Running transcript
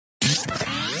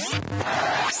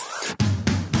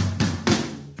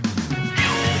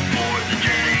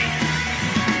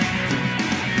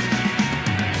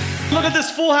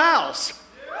this full house.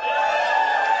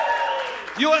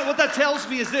 You know what that tells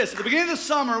me is this. At the beginning of the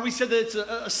summer, we said that it's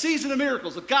a season of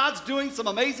miracles, that God's doing some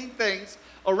amazing things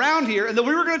around here, and that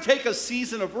we were going to take a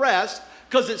season of rest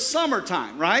because it's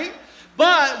summertime, right?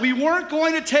 But we weren't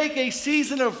going to take a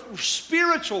season of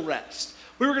spiritual rest.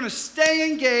 We were going to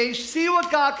stay engaged, see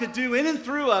what God could do in and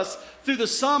through us through the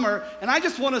summer, and I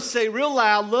just want to say real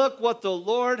loud, look what the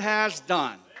Lord has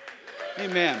done.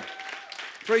 Amen.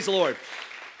 Praise the Lord.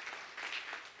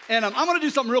 And I'm going to do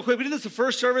something real quick. We did this the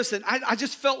first service, and I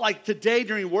just felt like today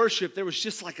during worship, there was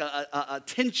just like a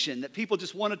tension that people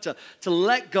just wanted to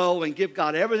let go and give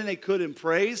God everything they could in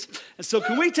praise. And so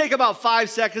can we take about 5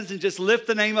 seconds and just lift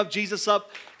the name of Jesus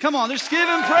up? Come on, let's give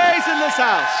him praise in this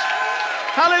house.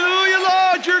 Hallelujah,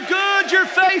 Lord. You're good. You're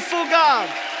faithful, God.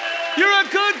 You're a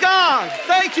good God.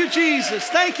 Thank you, Jesus.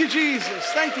 Thank you, Jesus.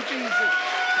 Thank you, Jesus.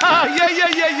 Yeah.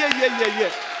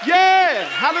 Yeah.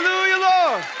 Hallelujah,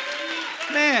 Lord.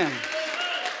 Man.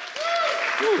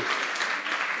 Whew.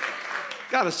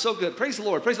 God is so good. Praise the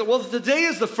Lord. Praise the Lord. Well, today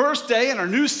is the first day in our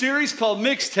new series called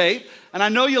Mixtape. And I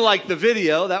know you liked the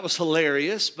video. That was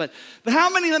hilarious. But how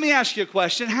many, let me ask you a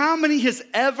question. How many has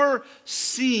ever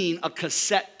seen a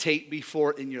cassette tape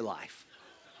before in your life?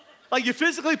 Like you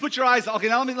physically put your eyes on. Okay,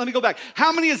 now let me go back.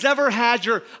 How many has ever had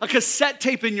a cassette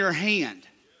tape in your hand?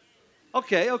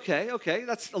 Okay.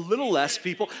 That's a little less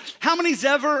people. How many's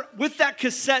ever, with that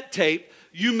cassette tape,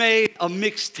 you made a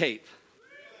mixtape?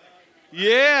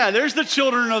 Yeah, there's the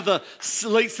children of the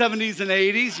late 70s and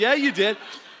 80s. Yeah, you did.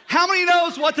 How many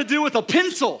knows what to do with a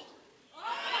pencil?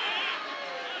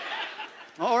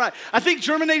 All right. I think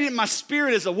germinating in my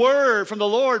spirit is a word from the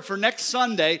Lord for next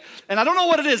Sunday. And I don't know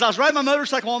what it is. I was riding my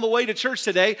motorcycle on the way to church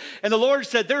today, and the Lord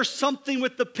said, there's something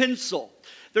with the pencil.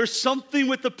 There's something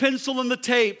with the pencil and the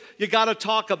tape you got to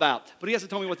talk about. But he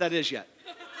hasn't told me what that is yet.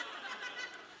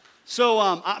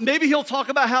 So maybe he'll talk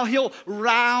about how he'll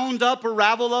round up or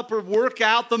ravel up or work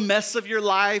out the mess of your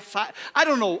life. I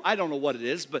don't know what it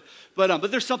is, but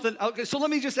there's something. Okay, so let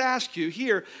me just ask you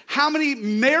here, how many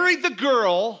married the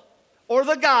girl or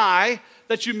the guy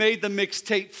that you made the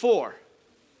mixtape for?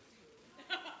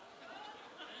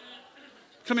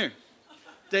 Come here.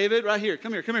 David, right here.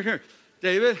 Come here.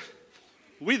 David.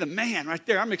 We the man right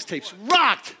there. Our mixtapes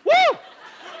rocked. Woo!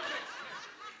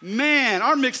 Man,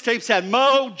 our mixtapes had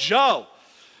mojo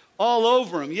all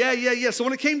over them. Yeah. So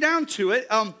when it came down to it,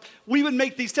 we would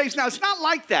make these tapes. Now, it's not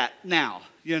like that now,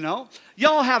 you know.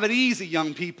 Y'all have it easy,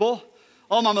 young people.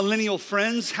 All my millennial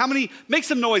friends. How many, make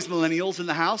some noise, millennials in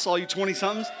the house, all you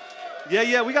 20-somethings.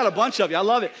 Yeah, we got a bunch of you. I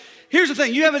love it. Here's the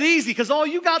thing. You have it easy because all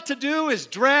you got to do is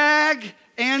drag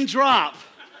and drop.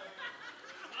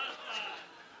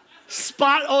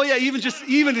 Spot, oh yeah,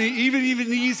 even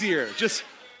easier. Just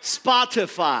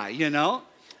Spotify, you know?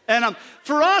 And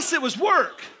for us, it was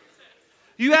work.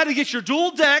 You had to get your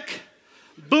dual deck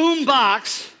boom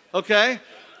box, okay?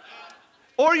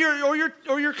 Or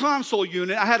your console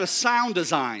unit. I had a sound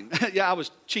design. Yeah, I was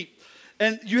cheap.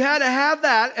 And you had to have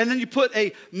that, and then you put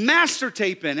a master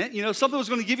tape in it, you know, something was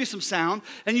going to give you some sound,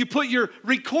 and you put your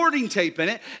recording tape in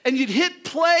it, and you'd hit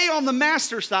play on the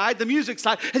master side, the music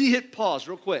side, and you hit pause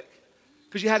real quick,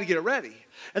 because you had to get it ready.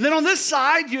 And then on this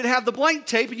side, you'd have the blank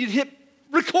tape, and you'd hit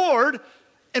record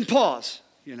and pause,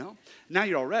 you know. Now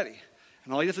you're all ready.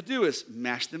 And all you have to do is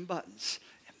mash them buttons,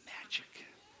 and magic.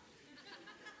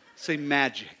 Say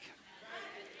magic.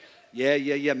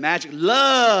 Yeah, magic.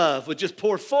 Love would just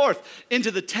pour forth into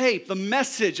the tape. The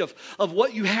message of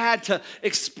what you had to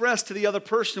express to the other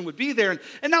person would be there.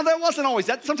 And now that wasn't always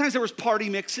that. Sometimes there was party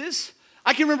mixes.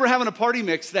 I can remember having a party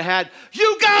mix that had,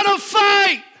 you gotta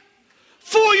fight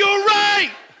for your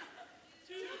right.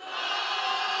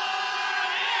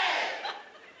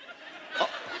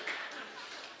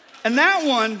 And that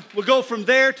one would go from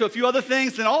there to a few other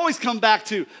things, and always come back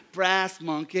to brass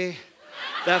monkey,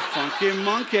 that funky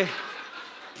monkey,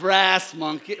 brass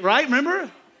monkey, right?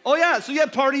 Remember? Oh yeah, so you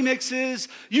had party mixes.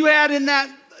 You had in that,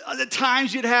 at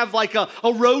times you'd have like a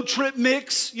road trip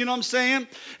mix, you know what I'm saying?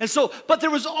 And so, but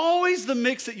there was always the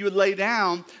mix that you would lay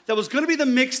down that was gonna be the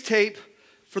mixtape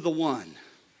for the one,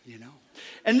 you know?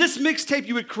 And this mixtape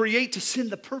you would create to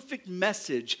send the perfect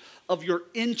message of your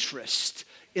interest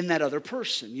in that other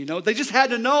person, you know? They just had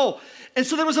to know. And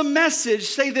so there was a message,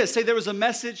 say there was a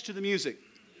message to the music.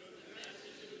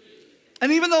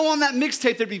 And even though on that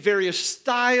mixtape there'd be various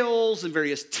styles and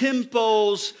various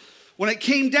tempos, when it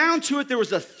came down to it, there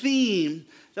was a theme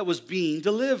that was being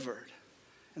delivered.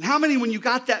 And how many, when you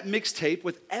got that mixtape,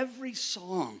 with every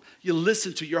song you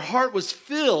listened to, your heart was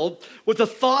filled with the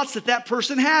thoughts that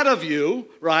person had of you,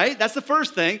 right? That's the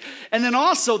first thing. And then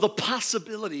also the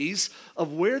possibilities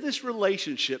of where this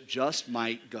relationship just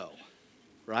might go.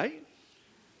 right?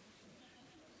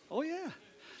 Oh, yeah.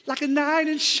 Like a knight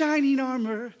in shining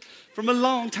armor from a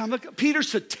long time ago. Peter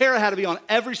Cetera had to be on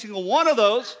every single one of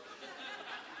those.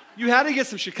 You had to get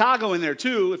some Chicago in there,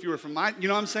 too, if you were from mine. You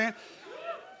know what I'm saying?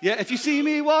 Yeah, if you see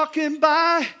me walking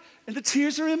by and the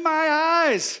tears are in my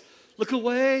eyes, look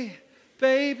away,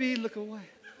 baby, look away.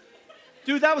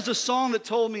 Dude, that was a song that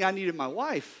told me I needed my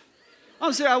wife.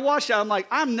 I'm saying, I watched that. I'm like,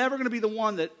 I'm never going to be the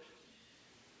one that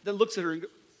looks at her and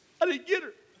goes, I didn't get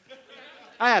her.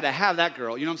 I had to have that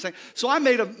girl, you know what I'm saying? So I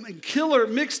made a killer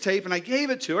mixtape and I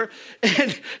gave it to her,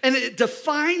 and it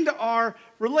defined our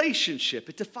relationship.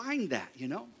 It defined that, you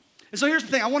know? And so here's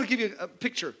the thing. I want to give you a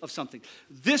picture of something.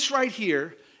 This right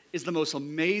here is the most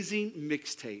amazing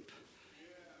mixtape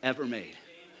ever made.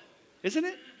 Isn't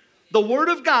it? The Word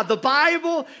of God, the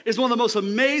Bible, is one of the most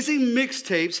amazing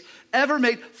mixtapes ever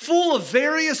made, full of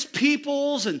various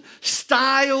peoples and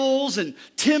styles and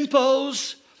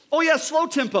tempos. Oh, yeah, slow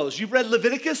tempos. You've read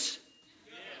Leviticus?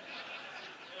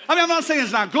 I mean, I'm not saying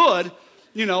it's not good,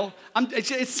 you know.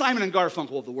 It's Simon and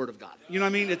Garfunkel of the Word of God. You know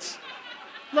what I mean? It's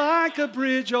like a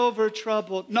bridge over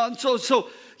troubled. No, so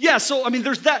I mean,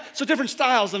 there's that. So different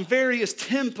styles and various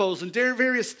tempos and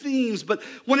various themes. But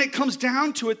when it comes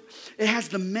down to it, it has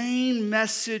the main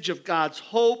message of God's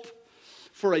hope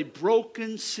for a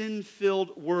broken,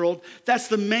 sin-filled world. That's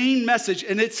the main message,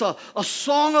 and it's a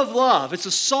song of love. It's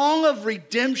a song of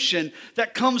redemption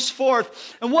that comes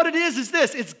forth. And what it is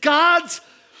this. It's God's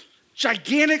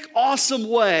gigantic, awesome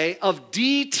way of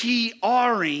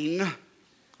DTRing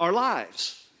our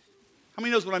lives. How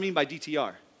many knows what I mean by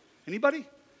DTR? Anybody?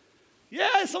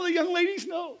 Yeah, some of the young ladies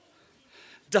know.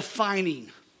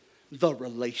 Defining the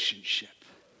relationship.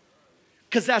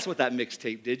 Because that's what that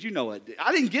mixtape did. You know it did.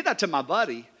 I didn't give that to my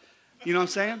buddy. You know what I'm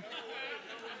saying?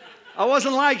 I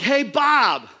wasn't like, hey,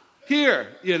 Bob, here,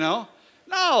 you know.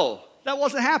 No, that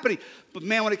wasn't happening. But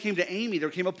man, when it came to Amy, there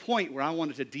came a point where I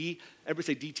wanted to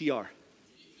everybody say DTR.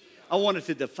 I wanted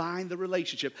to define the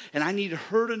relationship, and I needed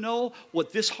her to know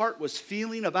what this heart was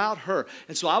feeling about her.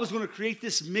 And so I was going to create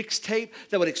this mixtape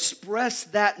that would express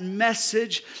that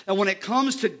message. And when it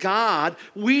comes to God,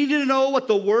 we need to know what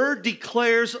the Word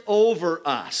declares over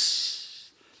us.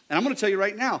 And I'm going to tell you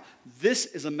right now, this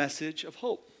is a message of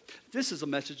hope. This is a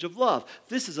message of love.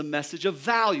 This is a message of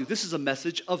value. This is a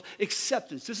message of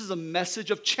acceptance. This is a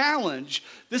message of challenge.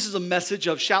 This is a message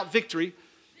of shout victory.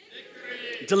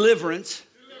 Deliverance.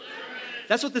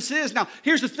 That's what this is. Now,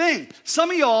 here's the thing.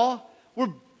 Some of y'all were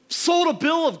sold a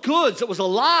bill of goods that was a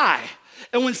lie.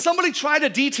 And when somebody tried to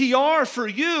DTR for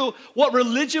you what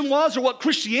religion was, or what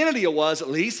Christianity was at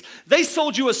least, they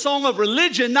sold you a song of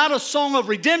religion, not a song of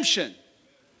redemption.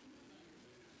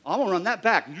 I'm going to run that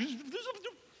back.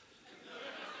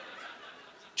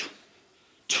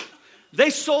 They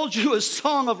sold you a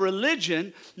song of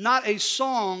religion, not a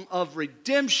song of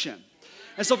redemption.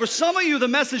 And so for some of you, the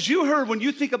message you heard when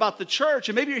you think about the church,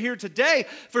 and maybe you're here today,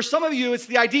 for some of you, it's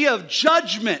the idea of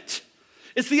judgment.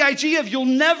 It's the idea of you'll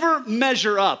never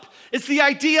measure up. It's the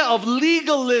idea of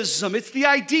legalism. It's the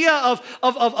idea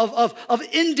of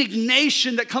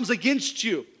indignation that comes against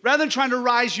you. Rather than trying to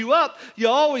rise you up, you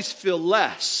always feel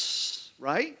less,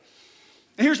 right?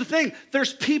 And here's the thing.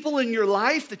 There's people in your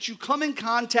life that you come in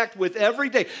contact with every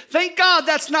day. Thank God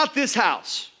that's not this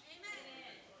house.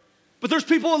 But there's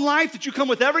people in life that you come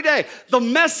with every day. The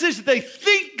message that they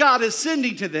think God is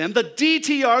sending to them, the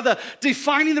DTR, the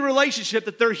defining the relationship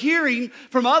that they're hearing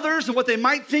from others and what they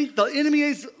might think the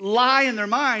enemy's lie in their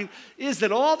mind, is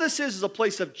that all this is a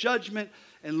place of judgment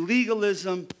and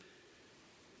legalism,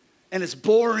 and it's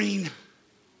boring,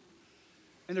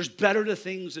 and there's better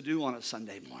things to do on a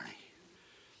Sunday morning.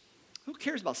 Who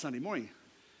cares about Sunday morning?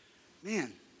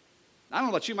 Man, I don't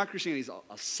know about you, my Christianity is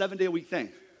a 7-day-a-week thing.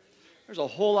 There's a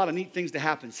whole lot of neat things to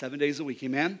happen 7 days a week,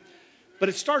 amen? But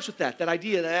it starts with that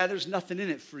idea that there's nothing in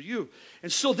it for you. And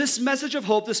so this message of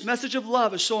hope, this message of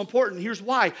love is so important. Here's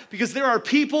why. Because there are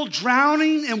people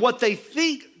drowning in what they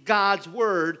think God's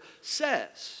word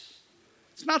says.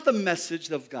 It's not the message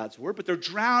of God's word, but they're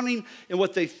drowning in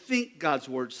what they think God's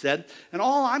word said. And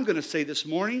all I'm going to say this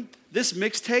morning, this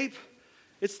mixtape,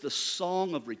 it's the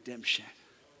song of redemption.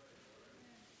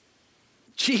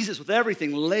 Jesus, with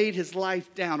everything, laid his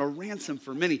life down, a ransom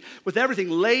for many. With everything,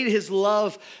 laid his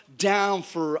love down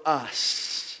for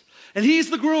us. And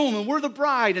he's the groom, and we're the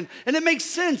bride. And it makes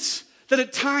sense that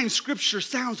at times Scripture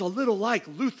sounds a little like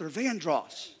Luther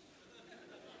Vandross.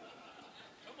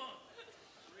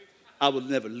 I will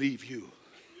never leave you,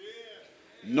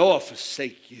 nor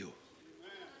forsake you.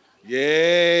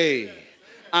 Yea,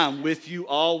 I'm with you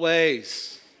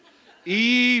always,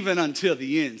 even until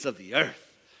the ends of the earth.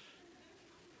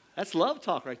 That's love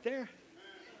talk right there.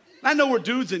 I know we're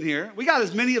dudes in here. We got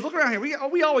as many, look around here.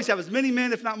 We always have as many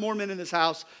men, if not more men in this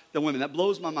house than women. That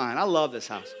blows my mind. I love this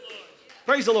house.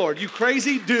 Praise the Lord. You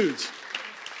crazy dudes.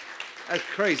 That's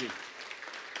crazy.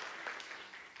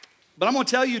 But I'm going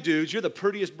to tell you, dudes, you're the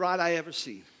prettiest bride I ever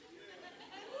seen.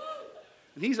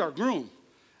 And he's our groom.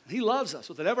 And he loves us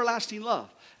with an everlasting love.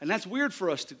 And that's weird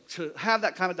for us to have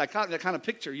that kind of dichotomy, that kind of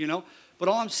picture, you know. But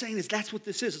all I'm saying is that's what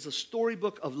this is. It's a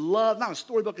storybook of love. Not a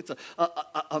storybook, it's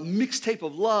a mixtape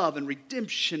of love and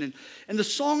redemption. And the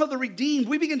song of the redeemed,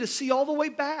 we begin to see all the way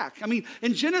back. I mean,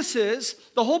 in Genesis,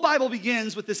 the whole Bible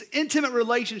begins with this intimate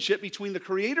relationship between the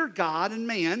Creator, God, and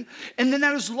man. And then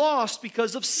that is lost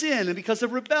because of sin and because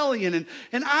of rebellion.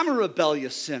 And I'm a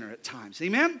rebellious sinner at times.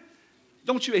 Amen?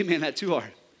 Don't you amen that too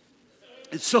hard.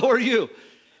 And so are you.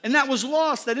 And that was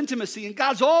lost, that intimacy. And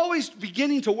God's always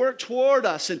beginning to work toward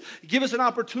us and give us an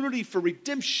opportunity for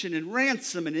redemption and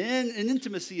ransom and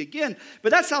intimacy again.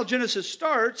 But that's how Genesis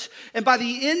starts. And by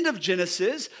the end of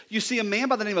Genesis, you see a man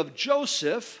by the name of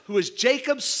Joseph, who is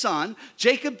Jacob's son.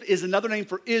 Jacob is another name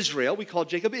for Israel. We call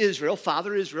Jacob Israel,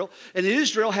 Father Israel. And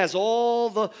Israel has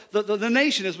all the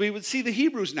nation, as we would see the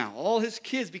Hebrews now. All his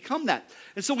kids become that.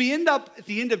 And so we end up at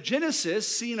the end of Genesis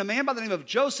seeing a man by the name of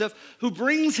Joseph who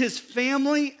brings his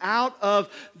family out of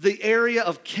the area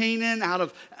of Canaan, out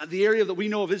of the area that we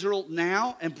know of Israel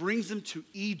now, and brings them to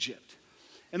Egypt.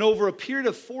 And over a period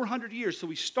of 400 years, so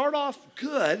we start off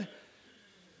good.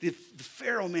 The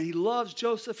Pharaoh, man, he loves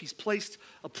Joseph. He's placed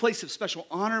a place of special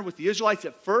honor with the Israelites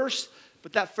at first,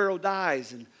 but that Pharaoh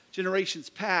dies and generations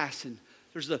pass, and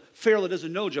there's the Pharaoh that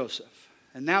doesn't know Joseph.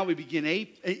 And now we begin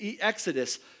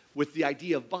Exodus with the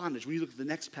idea of bondage. When you look at the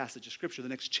next passage of Scripture, the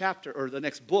next chapter, or the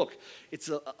next book, it's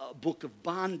a book of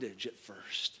bondage at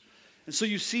first. And so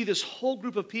you see this whole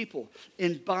group of people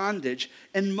in bondage,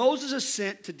 and Moses is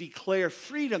sent to declare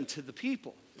freedom to the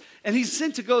people. And he's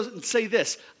sent to go and say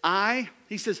this,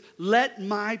 he says, let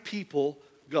my people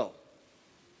go.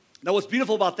 Now what's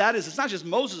beautiful about that is it's not just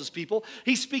Moses' people.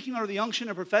 He's speaking under the unction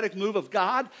and prophetic move of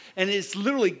God, and it's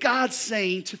literally God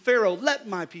saying to Pharaoh, let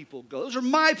my people go. Those are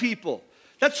my people.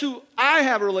 That's who I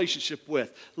have a relationship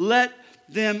with. Let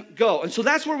them go. And so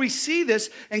that's where we see this.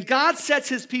 And God sets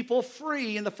his people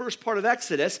free in the first part of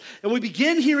Exodus. And we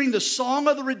begin hearing the song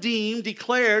of the redeemed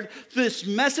declared. This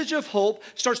message of hope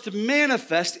starts to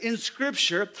manifest in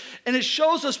Scripture. And it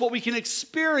shows us what we can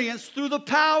experience through the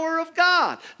power of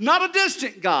God. Not a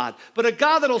distant God, but a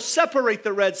God that will separate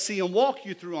the Red Sea and walk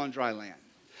you through on dry land.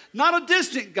 Not a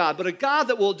distant God, but a God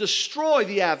that will destroy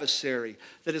the adversary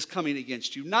that is coming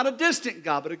against you. Not a distant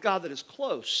God, but a God that is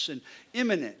close and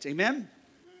imminent. Amen?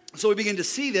 So we begin to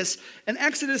see this. And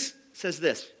Exodus says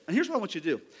this. And here's what I want you to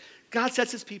do. God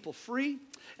sets his people free.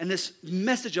 And this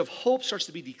message of hope starts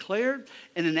to be declared.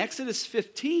 And in Exodus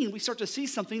 15, we start to see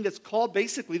something that's called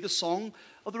basically the song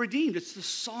of the redeemed. It's the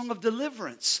song of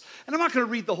deliverance. And I'm not going to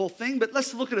read the whole thing, but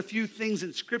let's look at a few things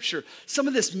in Scripture. Some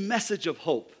of this message of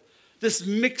hope. This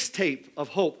mixtape of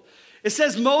hope. It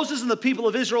says Moses and the people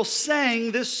of Israel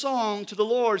sang this song to the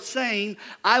Lord, saying,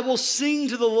 I will sing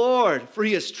to the Lord, for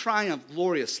he has triumphed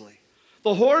gloriously.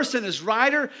 The horse and his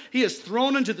rider he has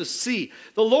thrown into the sea.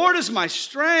 The Lord is my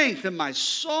strength and my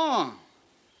song,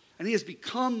 and he has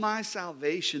become my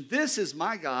salvation. This is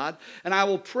my God, and I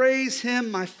will praise him,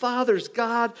 my father's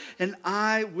God, and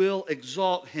I will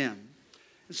exalt him.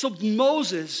 And so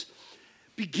Moses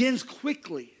begins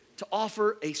quickly to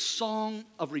offer a song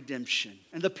of redemption,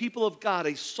 and the people of God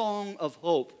a song of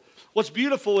hope. What's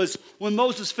beautiful is when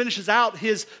Moses finishes out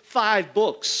his 5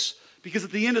 books, because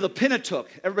at the end of the Pentateuch,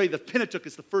 the Pentateuch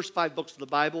is the first 5 books of the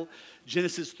Bible,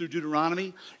 Genesis through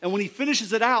Deuteronomy, and when he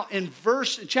finishes it out in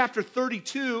chapter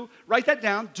 32, write that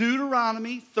down,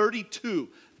 Deuteronomy 32.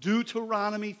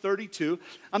 Deuteronomy 32.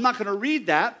 I'm not going to read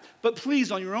that, but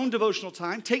please, on your own devotional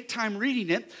time, take time reading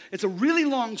it. It's a really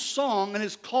long song, and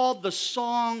it's called the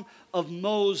Song of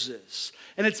Moses.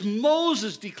 And it's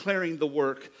Moses declaring the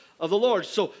work of the Lord.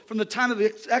 So from the time of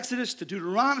Exodus to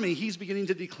Deuteronomy, he's beginning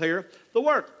to declare the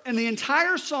work. And the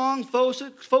entire song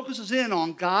focuses in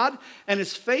on God and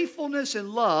his faithfulness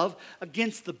and love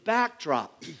against the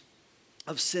backdrop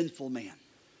of sinful man.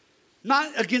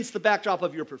 Not against the backdrop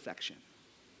of your perfection.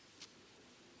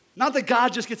 Not that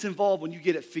God just gets involved when you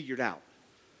get it figured out,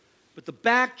 but the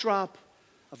backdrop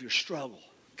of your struggle.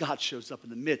 God shows up in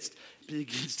the midst and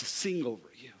begins to sing over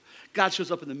you. God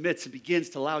shows up in the midst and begins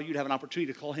to allow you to have an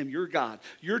opportunity to call him your God,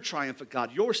 your triumphant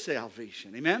God, your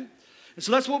salvation. Amen? And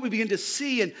so that's what we begin to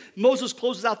see. And Moses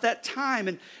closes out that time.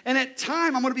 And at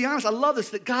time, I'm going to be honest, I love this,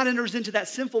 that God enters into that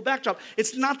sinful backdrop.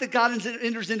 It's not that God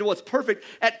enters into what's perfect.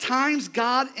 At times,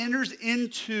 God enters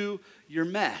into your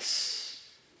mess.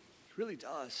 He really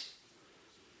does.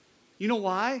 You know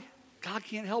why? God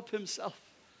can't help himself.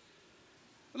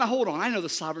 Now, hold on. I know the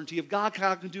sovereignty of God.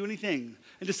 God can do anything.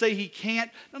 And to say he can't,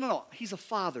 no. He's a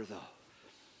father, though.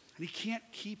 And he can't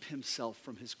keep himself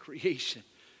from his creation.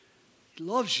 He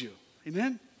loves you.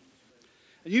 Amen?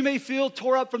 And you may feel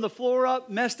tore up from the floor up,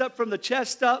 messed up from the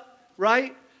chest up,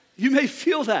 right? You may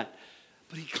feel that.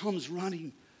 But he comes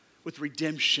running with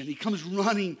redemption. He comes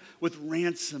running with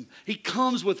ransom. He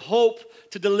comes with hope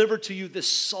to deliver to you this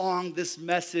song, this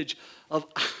message of,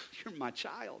 you're my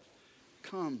child.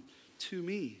 Come to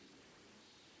me.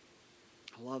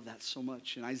 I love that so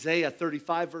much. In Isaiah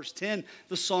 35, verse 10,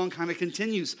 the song kind of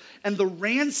continues. And the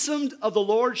ransomed of the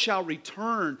Lord shall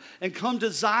return and come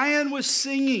to Zion with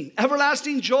singing.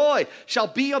 Everlasting joy shall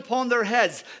be upon their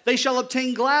heads. They shall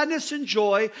obtain gladness and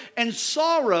joy, and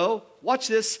sorrow, watch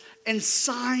this, and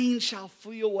sighing shall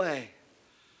flee away.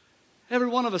 Every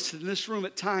one of us in this room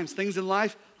at times, things in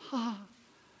life,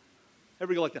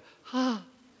 everybody go like that,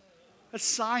 that's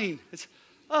sighing. It's,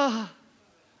 how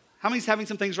many's having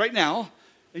some things right now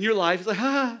in your life? It's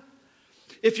like,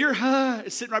 If your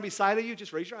is sitting right beside of you,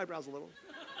 just raise your eyebrows a little.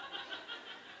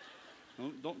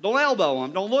 Don't elbow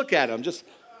them. Don't look at them. Just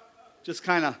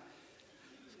kind of.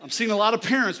 I'm seeing a lot of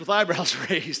parents with eyebrows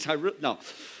raised. No.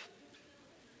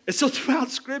 And so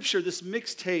throughout Scripture, this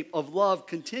mixtape of love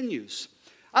continues.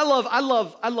 I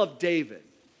love David.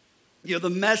 You know,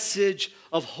 the message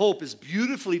of hope is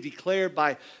beautifully declared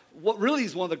by what really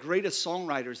is one of the greatest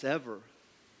songwriters ever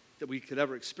that we could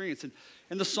ever experience.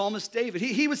 And the psalmist David,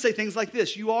 he would say things like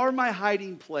this: you are my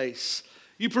hiding place.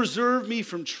 You preserve me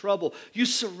from trouble. You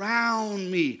surround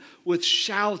me with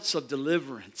shouts of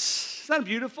deliverance. Isn't that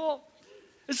beautiful?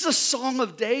 This is a song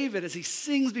of David as he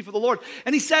sings before the Lord.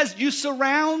 And he says, you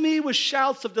surround me with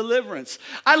shouts of deliverance.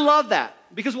 I love that.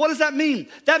 Because what does that mean?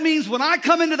 That means when I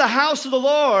come into the house of the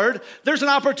Lord, there's an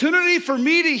opportunity for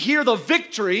me to hear the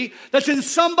victory that's in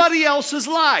somebody else's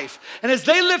life. And as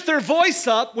they lift their voice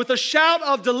up with a shout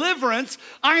of deliverance,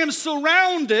 I am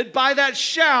surrounded by that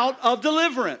shout of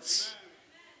deliverance.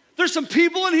 There's some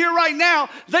people in here right now,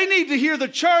 they need to hear the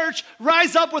church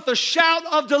rise up with a shout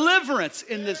of deliverance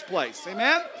in this place.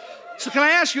 Amen? So can I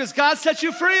ask you, has God set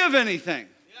you free of anything?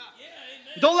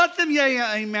 Don't let them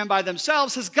amen by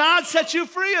themselves. Has God set you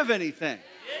free of anything?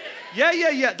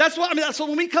 Yeah. That's what So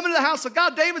when we come into the house of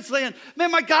God, David's saying, man,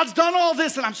 my God's done all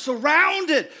this and I'm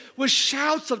surrounded with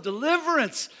shouts of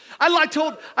deliverance. I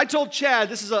told Chad,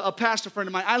 this is a pastor friend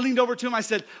of mine, I leaned over to him, I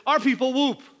said, our people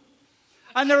whoop.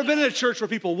 I've never been in a church where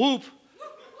people whoop.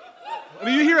 I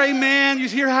mean, you hear amen, you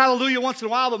hear hallelujah once in a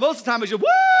while, but most of the time it's just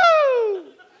woo!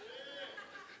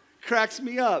 Cracks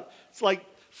me up. It's like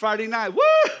Friday night, woo!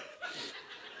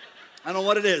 I don't know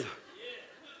what it is.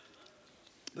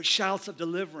 But shouts of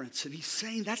deliverance. And he's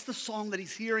saying that's the song that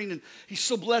he's hearing, and he's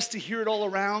so blessed to hear it all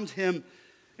around him.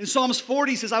 In Psalms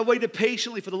 40, he says, I waited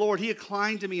patiently for the Lord. He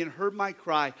inclined to me and heard my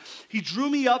cry. He drew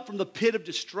me up from the pit of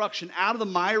destruction, out of the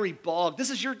miry bog. This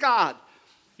is your God.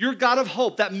 Your God of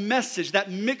hope, that message, that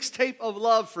mixtape of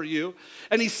love for you.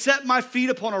 And he set my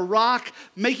feet upon a rock,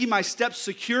 making my steps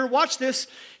secure. Watch this.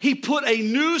 He put a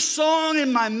new song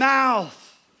in my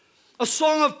mouth, a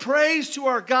song of praise to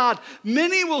our God.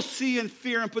 Many will see and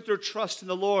fear and put their trust in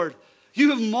the Lord.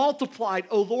 You have multiplied,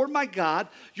 O Lord my God,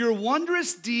 your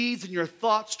wondrous deeds and your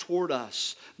thoughts toward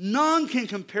us. None can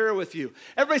compare with you.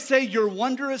 Everybody say your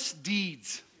wondrous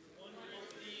deeds.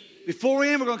 Before we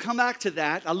end, we're going to come back to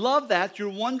that. I love that, your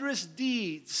wondrous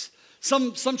deeds.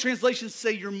 Some translations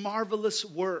say your marvelous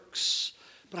works.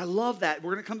 But I love that.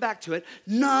 We're going to come back to it.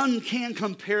 None can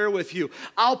compare with you.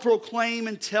 I'll proclaim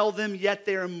and tell them, yet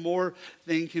there are more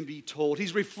than can be told.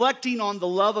 He's reflecting on the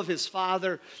love of his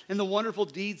Father and the wonderful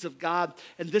deeds of God.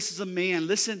 And this is a man,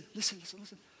 listen,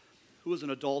 who was an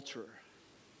adulterer.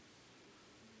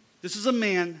 This is a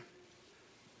man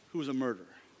who was a murderer.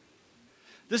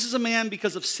 This is a man,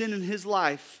 because of sin in his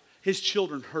life, his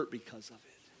children hurt because of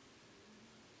it.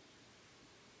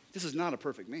 This is not a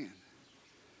perfect man.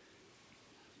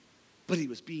 But he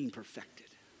was being perfected.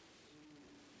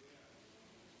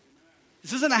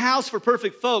 This isn't a house for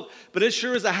perfect folk, but it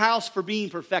sure is a house for being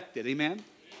perfected. Amen?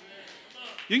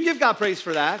 You can give God praise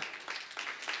for that.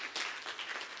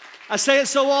 I say it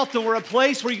so often, we're a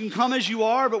place where you can come as you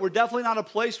are, but we're definitely not a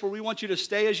place where we want you to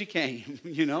stay as you came,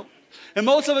 you know? And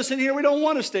most of us in here, we don't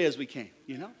want to stay as we came,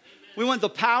 you know? We want the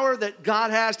power that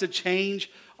God has to change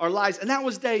our lives. And that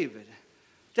was David.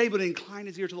 David would incline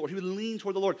his ear to the Lord. He would lean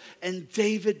toward the Lord. And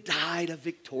David died a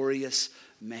victorious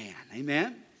man.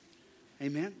 Amen?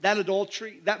 Amen? That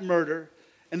adultery, that murder,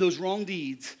 and those wrong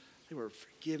deeds, they were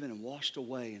forgiven and washed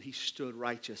away. And he stood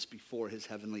righteous before his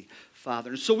heavenly Father.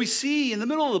 And so we see in the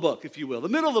middle of the book, if you will, the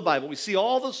middle of the Bible, we see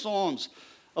all the Psalms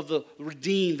of the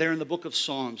redeemed there in the book of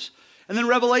Psalms. And then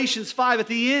Revelations 5 at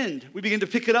the end, we begin to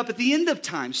pick it up at the end of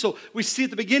time. So we see at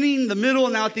the beginning, the middle,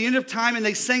 and now at the end of time, and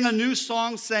they sang a new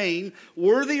song saying,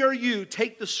 "Worthy are you,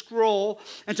 take the scroll,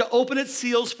 and to open its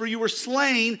seals, for you were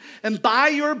slain, and by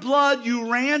your blood you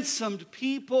ransomed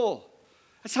people."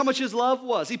 That's how much his love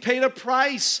was. He paid a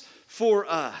price for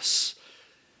us.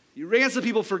 You ransom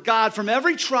people for God from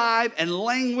every tribe and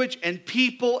language and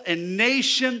people and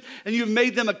nation, and you've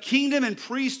made them a kingdom and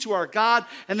priests to our God,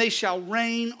 and they shall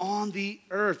reign on the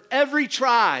earth. Every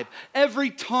tribe, every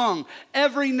tongue,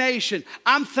 every nation.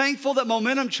 I'm thankful that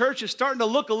Momentum Church is starting to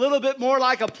look a little bit more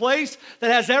like a place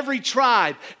that has every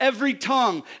tribe, every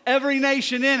tongue, every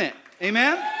nation in it.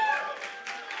 Amen?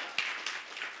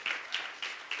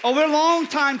 Oh, we're a long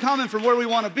time coming from where we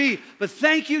want to be, but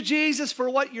thank you, Jesus, for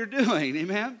what you're doing.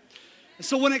 Amen? And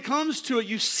so when it comes to it,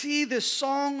 you see this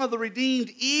song of the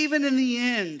redeemed even in the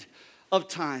end of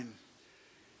time.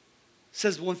 It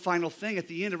says one final thing at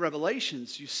the end of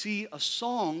Revelations. You see a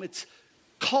song. It's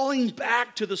calling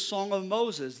back to the Song of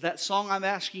Moses, that song I'm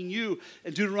asking you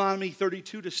in Deuteronomy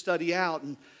 32 to study out.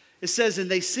 And it says, "And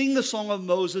they sing the song of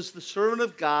Moses, the servant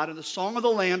of God, and the song of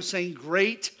the Lamb, saying,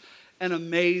 'Great and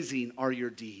amazing are your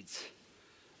deeds.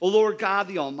 O Lord God,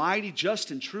 the Almighty,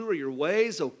 just and true are your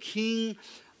ways, O King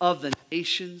of the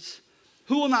nations.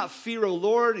 Who will not fear, O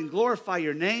Lord, and glorify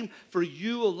your name? For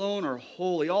you alone are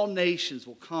holy. All nations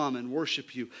will come and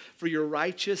worship you, for your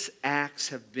righteous acts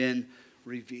have been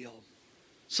revealed.'"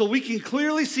 So we can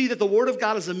clearly see that the Word of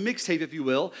God is a mixtape, if you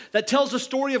will, that tells the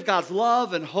story of God's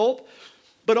love and hope.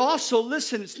 But also,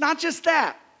 listen, it's not just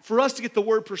that. For us to get the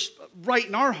Word right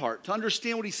in our heart, to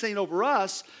understand what he's saying over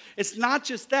us, it's not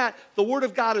just that. The Word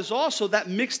of God is also that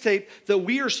mixtape that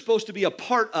we are supposed to be a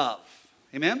part of.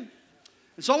 Amen?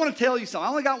 And so I want to tell you something. I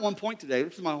only got one point today.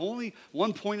 This is my only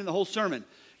one point in the whole sermon.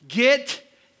 Get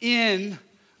in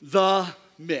the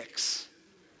mix.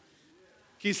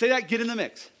 Can you say that? Get in the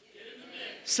mix.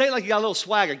 Say it like you got a little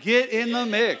swagger. Get in the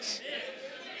mix.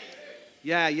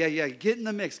 Yeah. Get in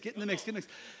the mix. Get in the mix. Get in the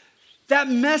mix. That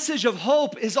message of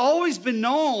hope has always been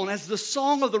known as the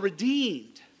song of the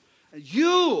redeemed.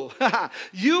 You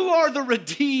are the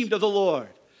redeemed of the Lord.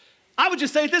 I would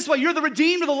just say it this way. You're the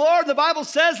redeemed of the Lord. The Bible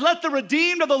says, "Let the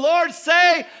redeemed of the Lord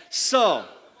say so."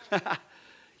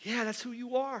 Yeah, that's who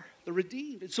you are, the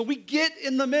redeemed. And so we get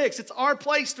in the mix. It's our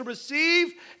place to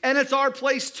receive, and it's our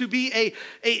place to be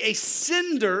a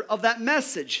sender of that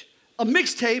message. A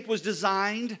mixtape was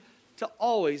designed to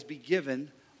always be given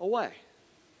away,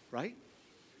 right?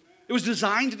 It was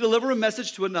designed to deliver a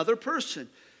message to another person.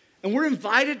 And we're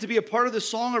invited to be a part of the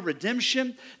song of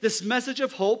redemption, this message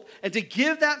of hope, and to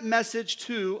give that message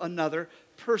to another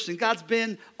person.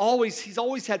 He's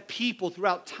always had people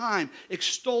throughout time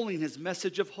extolling his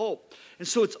message of hope. And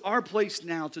so it's our place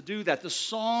now to do that. The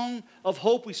song of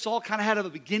hope we saw kind of had a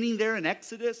beginning there in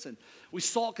Exodus, and we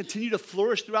saw it continue to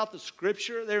flourish throughout the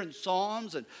scripture there in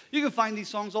Psalms, and you can find these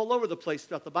songs all over the place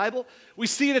throughout the Bible. We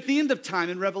see it at the end of time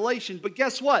in Revelation, but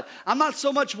guess what? I'm not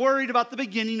so much worried about the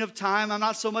beginning of time. I'm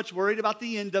not so much worried about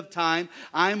the end of time.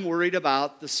 I'm worried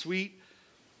about the sweet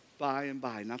by and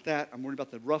by. Not that. I'm worried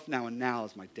about the rough now and now,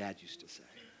 as my dad used to say.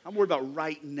 I'm worried about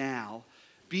right now,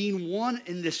 being one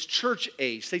in this church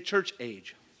age. Say church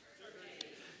age.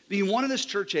 Being one in this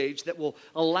church age that will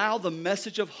allow the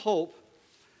message of hope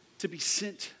to be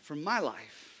sent from my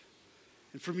life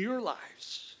and from your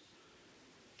lives.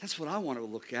 That's what I want to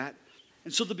look at.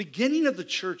 And so the beginning of the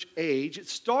church age, it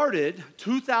started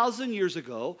 2,000 years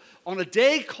ago on a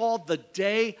day called the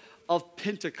Day of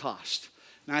Pentecost.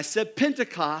 Now I said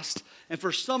Pentecost, and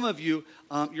for some of you,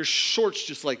 your shorts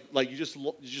just like you just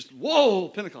whoa,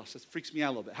 Pentecost. That freaks me out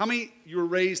a little bit. How many you were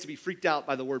raised to be freaked out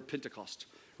by the word Pentecost?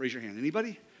 Raise your hand.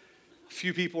 Anybody? A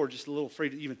few people are just a little afraid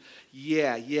to even.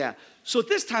 Yeah. So at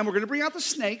this time, we're going to bring out the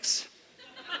snakes.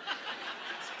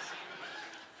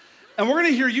 And we're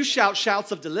going to hear you shout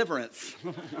shouts of deliverance. It's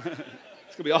going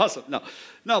to be awesome.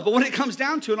 No, but when it comes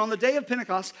down to it, on the day of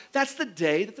Pentecost, that's the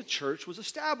day that the church was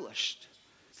established.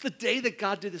 It's the day that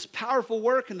God did this powerful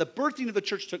work and the birthing of the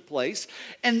church took place.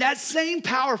 And that same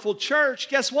powerful church,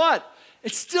 guess what?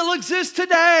 It still exists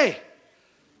today.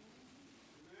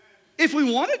 If we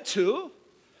wanted to,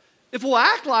 if we'll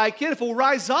act like it, if we'll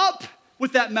rise up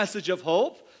with that message of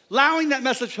hope, allowing that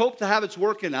message of hope to have its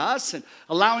work in us and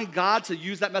allowing God to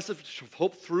use that message of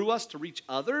hope through us to reach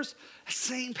others, that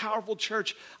same powerful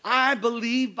church, I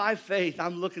believe by faith,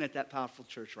 I'm looking at that powerful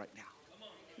church right now.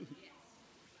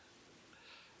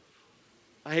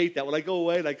 I hate that. When I go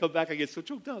away and I come back, I get so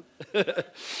choked up.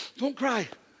 Don't cry.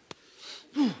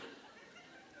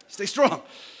 Stay strong.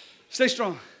 Stay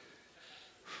strong.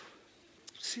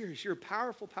 Serious. You're a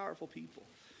powerful, powerful people.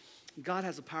 God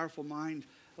has a powerful mind,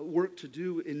 work to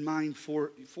do in mind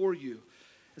for you.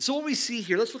 And so what we see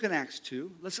here, let's look at Acts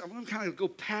 2. I'm going to kind of go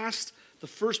past the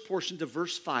first portion to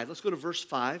verse 5. Let's go to verse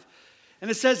 5. And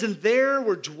it says, and there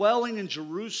were dwelling in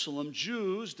Jerusalem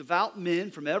Jews, devout men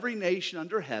from every nation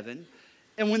under heaven.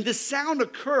 And when this sound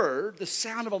occurred, the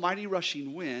sound of a mighty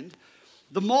rushing wind,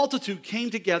 the multitude came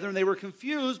together and they were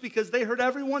confused because they heard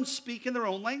everyone speak in their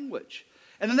own language.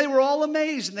 And then they were all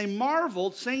amazed and they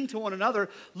marveled, saying to one another,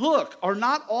 look, are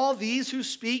not all these who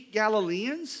speak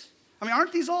Galileans? I mean,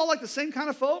 aren't these all like the same kind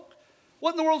of folk?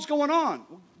 What in the world's going on?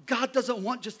 God doesn't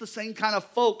want just the same kind of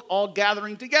folk all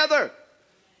gathering together.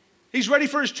 He's ready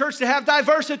for his church to have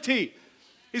diversity.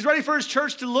 He's ready for his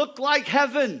church to look like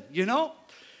heaven, you know?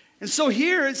 And so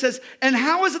here it says, and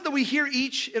how is it that we hear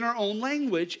each in our own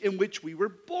language in which we were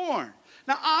born?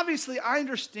 Now, obviously, I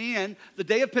understand the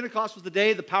day of Pentecost was the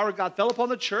day the power of God fell upon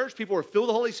the church. People were filled with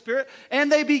the Holy Spirit,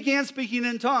 and they began speaking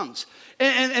in tongues.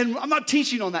 And I'm not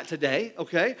teaching on that today,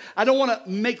 okay? I don't want to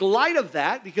make light of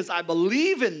that because I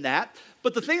believe in that.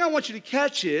 But the thing I want you to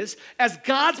catch is, as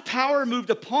God's power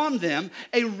moved upon them,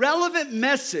 a relevant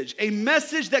message, a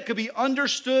message that could be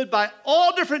understood by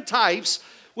all different types,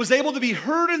 was able to be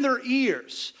heard in their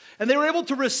ears. And they were able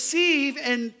to receive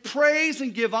and praise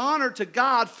and give honor to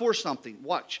God for something.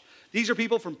 Watch. These are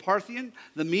people from Parthian,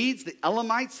 the Medes, the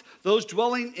Elamites, those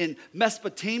dwelling in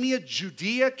Mesopotamia,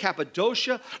 Judea,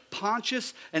 Cappadocia,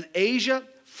 Pontus, and Asia,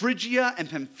 Phrygia and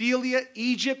Pamphylia,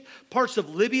 Egypt, parts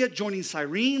of Libya joining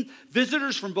Cyrene,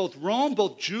 visitors from both Rome,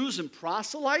 both Jews and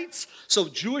proselytes, so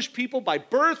Jewish people by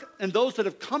birth and those that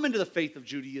have come into the faith of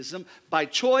Judaism by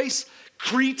choice,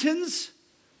 Cretans,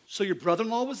 so your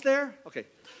brother-in-law was there? Okay.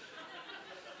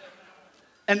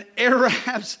 And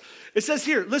Arabs. It says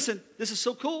here, listen, this is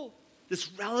so cool. This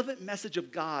relevant message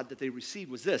of God that they received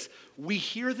was this. We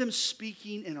hear them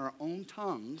speaking in our own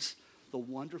tongues the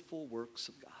wonderful works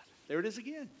of God. There it is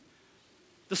again.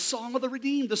 The song of the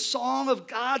redeemed, the song of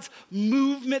God's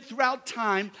movement throughout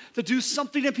time to do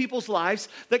something in people's lives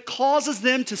that causes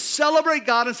them to celebrate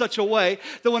God in such a way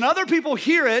that when other people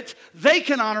hear it, they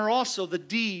can honor also the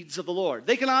deeds of the Lord.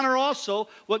 They can honor also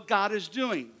what God is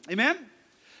doing. Amen?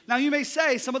 Now you may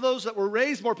say, some of those that were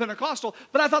raised more Pentecostal,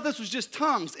 but I thought this was just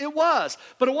tongues. It was,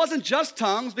 but it wasn't just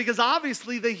tongues because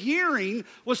obviously the hearing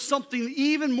was something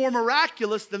even more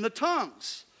miraculous than the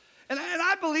tongues. And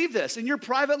I believe this. In your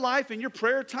private life, in your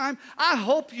prayer time, I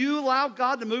hope you allow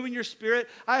God to move in your spirit.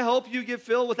 I hope you get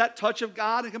filled with that touch of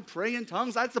God and can pray in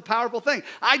tongues. That's a powerful thing.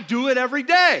 I do it every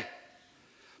day.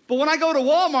 But when I go to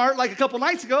Walmart, like a couple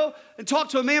nights ago, and talk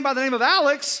to a man by the name of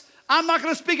Alex, I'm not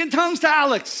going to speak in tongues to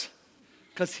Alex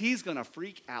because he's going to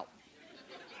freak out.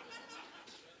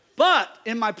 But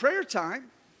in my prayer time,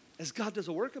 as God does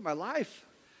a work in my life,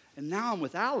 and now I'm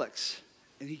with Alex,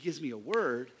 and he gives me a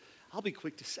word, I'll be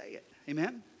quick to say it.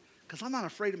 Amen? Because I'm not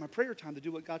afraid in my prayer time to do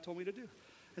what God told me to do.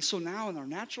 And so now in our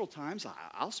natural times,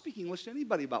 I'll speak English to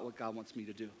anybody about what God wants me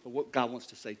to do or what God wants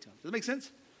to say to them. Does that make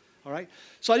sense? All right?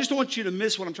 So I just don't want you to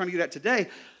miss what I'm trying to get at today.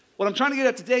 What I'm trying to get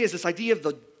at today is this idea of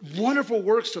the wonderful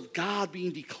works of God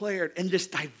being declared and this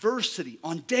diversity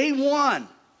on day one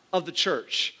of the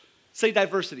church. Say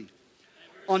diversity.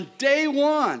 On day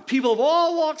one, people of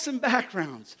all walks and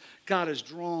backgrounds, God is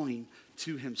drawing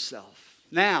to himself.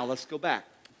 Now, let's go back,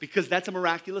 because that's a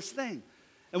miraculous thing.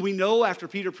 And we know after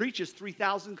Peter preaches,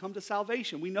 3,000 come to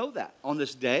salvation. We know that on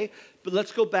this day. But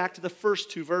let's go back to the first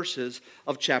two verses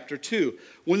of chapter 2.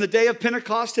 When the day of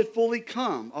Pentecost had fully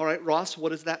come. All right, Ross, what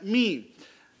does that mean?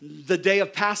 The day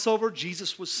of Passover,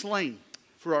 Jesus was slain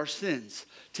for our sins.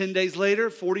 10 days later,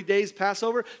 40 days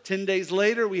Passover. 10 days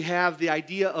later, we have the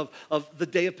idea of the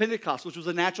day of Pentecost, which was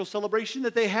a natural celebration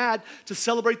that they had to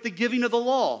celebrate the giving of the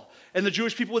law. And the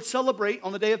Jewish people would celebrate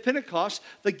on the day of Pentecost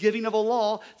the giving of a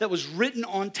law that was written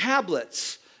on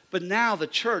tablets. But now the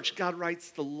church, God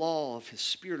writes the law of his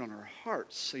Spirit on our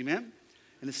hearts. Amen?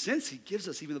 In a sense, he gives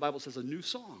us, even the Bible says, a new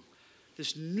song.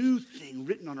 This new thing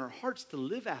written on our hearts to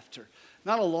live after.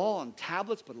 Not a law on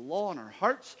tablets, but a law on our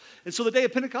hearts. And so the day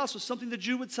of Pentecost was something the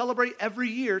Jew would celebrate every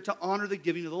year to honor the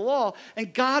giving of the law.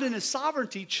 And God in his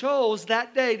sovereignty chose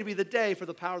that day to be the day for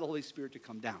the power of the Holy Spirit to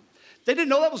come down. They didn't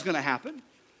know that was going to happen.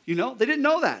 You know, they didn't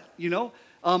know that,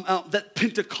 that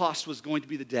Pentecost was going to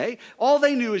be the day. All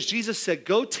they knew is Jesus said,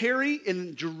 go tarry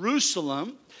in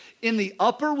Jerusalem in the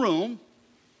upper room.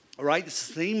 All right, this is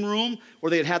the same room where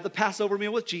they had the Passover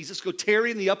meal with Jesus. Go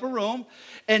tarry in the upper room,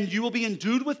 and you will be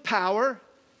endued with power.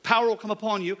 Power will come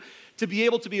upon you to be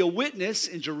able to be a witness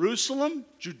in Jerusalem,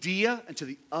 Judea, and to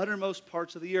the uttermost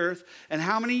parts of the earth. And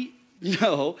how many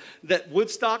know that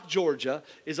Woodstock, Georgia,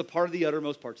 is a part of the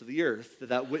uttermost parts of the earth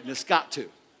that witness got to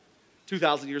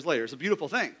 2,000 years later? It's a beautiful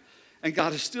thing. And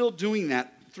God is still doing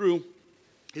that through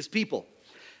his people.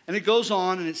 And it goes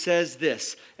on and it says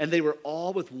this, and they were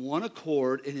all with one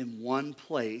accord and in one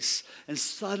place. And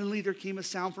suddenly there came a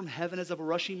sound from heaven as of a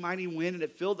rushing mighty wind, and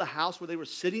it filled the house where they were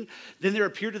sitting. Then there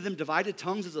appeared to them divided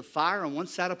tongues as of fire, and one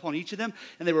sat upon each of them.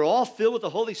 And they were all filled with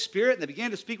the Holy Spirit, and they began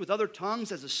to speak with other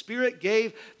tongues as the Spirit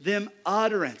gave them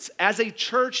utterance. As a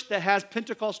church that has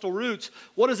Pentecostal roots,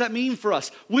 what does that mean for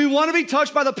us? We want to be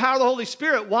touched by the power of the Holy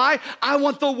Spirit. Why? I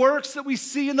want the works that we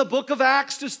see in the book of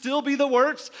Acts to still be the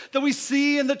works that we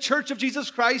see in the Church of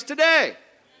Jesus Christ today.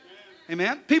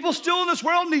 Amen. People still in this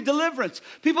world need deliverance.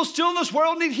 People still in this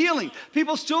world need healing.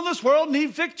 People still in this world need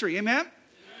victory. Amen.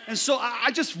 And so I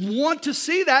just want to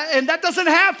see that, and that doesn't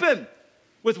happen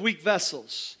with weak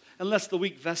vessels unless the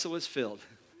weak vessel is filled.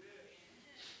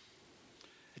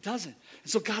 It doesn't.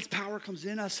 And so God's power comes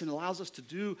in us and allows us to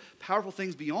do powerful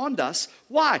things beyond us.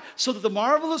 Why? So that the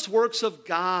marvelous works of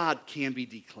God can be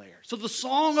declared. So the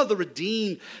song of the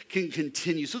redeemed can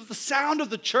continue. So that the sound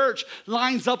of the church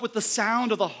lines up with the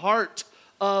sound of the heart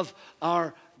of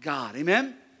our God.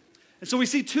 Amen? And so we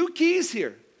see two keys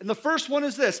here. And the first one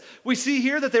is this. We see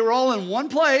here that they were all in one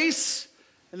place.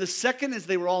 And the second is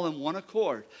they were all in one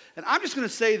accord. And I'm just going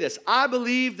to say this. I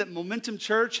believe that Momentum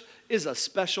Church is a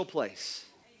special place.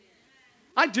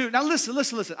 I do. Now listen.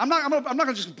 I'm not going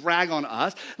to just brag on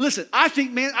us. Listen, I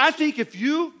think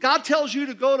if God tells you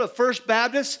to go to First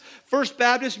Baptist,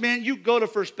 man, you go to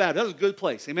First Baptist. That's a good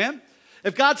place. Amen?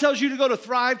 If God tells you to go to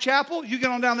Thrive Chapel, you get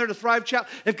on down there to Thrive Chapel.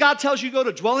 If God tells you to go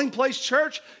to Dwelling Place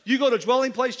Church, you go to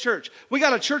Dwelling Place Church. We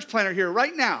got a church planner here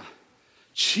right now.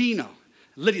 Chino.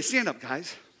 Lydia, stand up,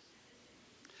 guys.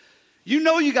 You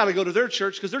know you got to go to their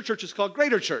church because their church is called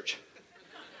Greater Church.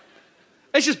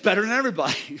 It's just better than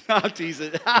everybody. I'm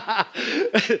teasing.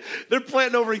 They're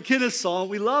planting over in Kennesaw, and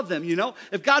we love them, you know.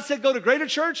 If God said go to Greater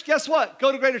Church, guess what?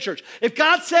 Go to Greater Church. If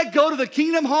God said go to the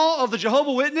Kingdom Hall of the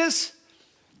Jehovah's Witness,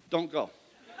 don't go.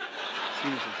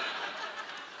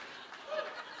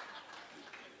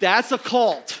 That's a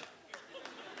cult.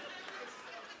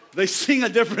 They sing a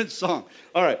different song.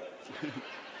 All right.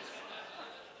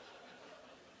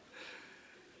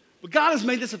 But God has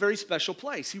made this a very special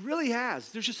place. He really has.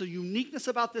 There's just a uniqueness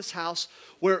about this house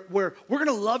where we're going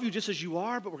to love you just as you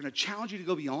are, but we're going to challenge you to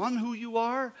go beyond who you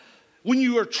are. When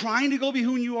you are trying to go be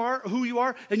who you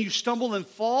are, and you stumble and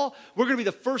fall, we're going to be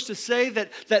the first to say that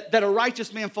a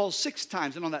righteous man falls 6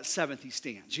 times, and on that 7th he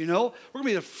stands, you know? We're going to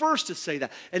be the first to say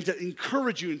that and to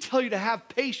encourage you and tell you to have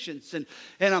patience. And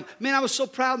man, I was so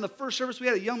proud in the first service we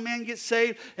had a young man get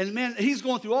saved, and man, he's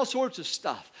going through all sorts of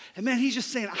stuff. And man, he's just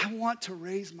saying, I want to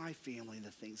raise my family in the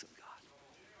things of God.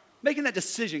 Making that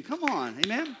decision. Come on,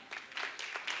 amen?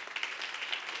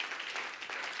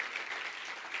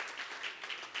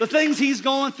 The things he's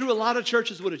going through, a lot of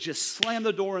churches would have just slammed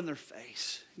the door in their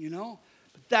face, you know?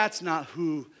 But that's not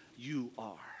who you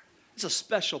are. It's a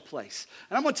special place.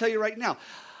 And I'm going to tell you right now,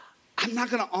 I'm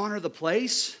not going to honor the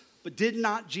place, but did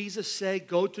not Jesus say,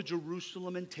 go to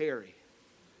Jerusalem and tarry?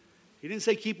 He didn't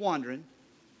say keep wandering.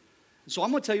 So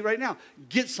I'm going to tell you right now,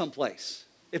 get someplace.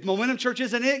 If Momentum Church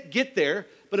isn't it, get there.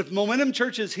 But if Momentum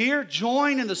Church is here,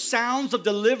 join in the sounds of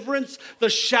deliverance, the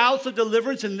shouts of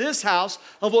deliverance in this house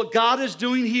of what God is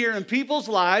doing here in people's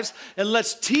lives. And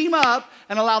let's team up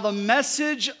and allow the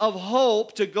message of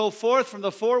hope to go forth from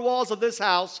the 4 walls of this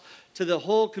house to the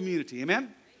whole community.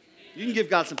 Amen? You can give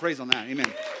God some praise on that. Amen.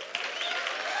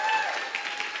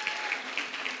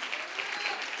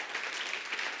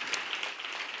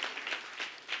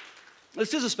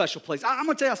 This is a special place. I'm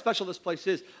going to tell you how special this place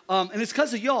is. And it's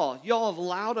because of y'all. Y'all have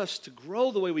allowed us to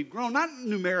grow the way we've grown. Not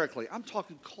numerically. I'm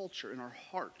talking culture in our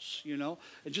hearts, you know,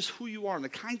 and just who you are and the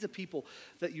kinds of people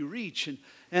that you reach.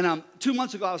 And 2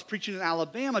 months ago, I was preaching in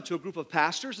Alabama to a group of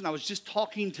pastors, and I was just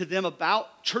talking to them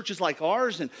about churches like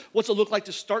ours and what's it look like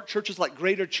to start churches like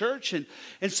Greater Church. And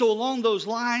so along those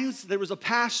lines, there was a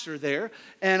pastor there,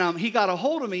 and he got a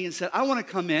hold of me and said, I want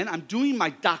to come in. I'm doing my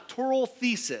doctoral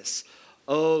thesis.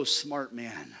 Oh, smart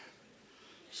man.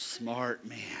 Smart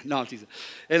man. No, I'm teasing.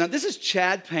 And this is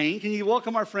Chad Payne. Can you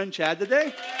welcome our friend Chad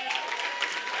today?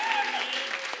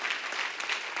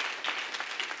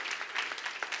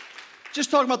 Just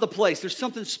talking about the place. There's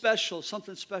something special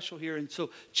here. And so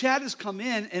Chad has come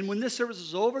in, and when this service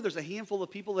is over, there's a handful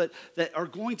of people that are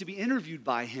going to be interviewed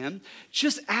by him,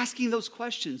 just asking those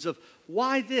questions of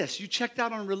why this? You checked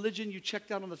out on religion, you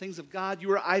checked out on the things of God. You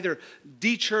were either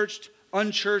de-churched,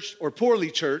 unchurched, or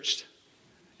poorly churched,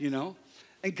 you know.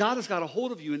 And God has got a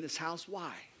hold of you in this house.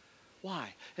 Why?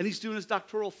 And he's doing his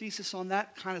doctoral thesis on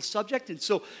that kind of subject. And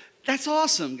so that's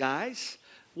awesome, guys.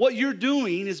 what you're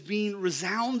doing is being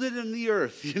resounded in the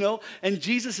earth, and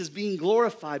Jesus is being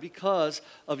glorified because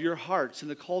of your hearts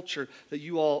and the culture that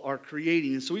you all are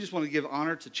creating. And so we just want to give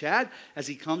honor to Chad as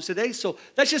he comes today. So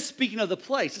that's just speaking of the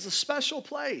place. It's a special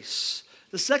place.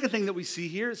 The second thing that we see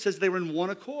here, it says they were in one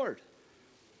accord.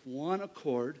 One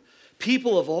accord.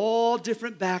 People of all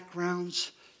different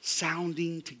backgrounds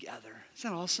sounding together. Isn't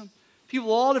that awesome? People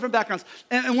of all different backgrounds.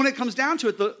 And when it comes down to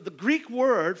it, the Greek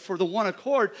word for the one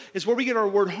accord is where we get our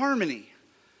word harmony.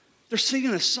 They're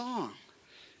singing a song,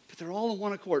 but they're all in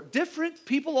one accord. Different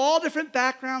people, all different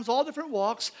backgrounds, all different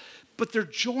walks, but they're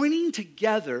joining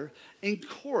together in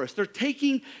chorus. They're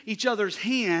taking each other's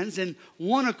hands in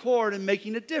one accord and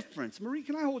making a difference. Marie,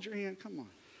 can I hold your hand? Come on.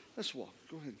 Let's walk.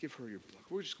 Go ahead, give her your book.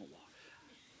 We're just going to walk.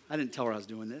 I didn't tell her I was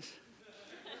doing this.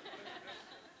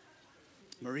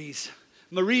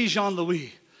 Marie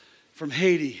Jean-Louis from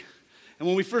Haiti. And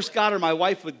when we first got her, my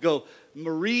wife would go,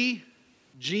 Marie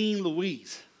Jean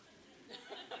Louise.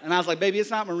 And I was like, baby, it's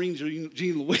not Marie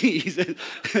Jean Louise.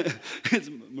 It's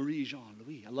Marie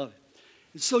Jean-Louis. I love it.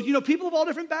 And so, people of all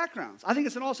different backgrounds. I think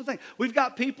it's an awesome thing. We've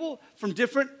got people from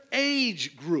different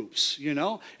age groups, In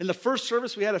the first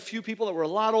service, we had a few people that were a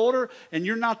lot older, and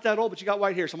you're not that old, but you got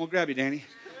white hair, so I'm going to grab you, Danny.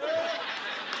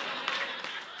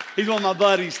 He's one of my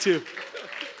buddies, too.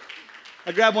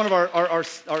 I grabbed one of our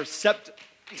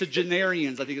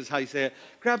septuagenarians, I think is how you say it.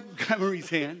 Grab Marie's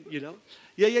hand,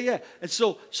 Yeah. And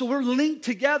so we're linked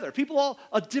together. People all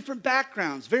of different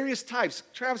backgrounds, various types.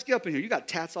 Travis, get up in here. You got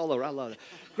tats all over. I love it.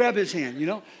 Grab his hand,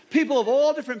 People of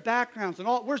all different backgrounds and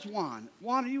all. Where's Juan?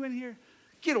 Juan, are you in here?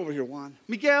 Get over here, Juan.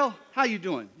 Miguel, how you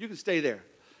doing? You can stay there.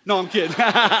 No, I'm kidding.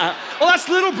 Well, that's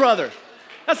little brother.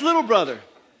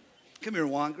 Come here,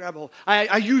 Juan. Grab a hold.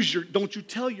 I use don't you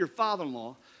tell your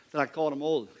father-in-law that I called him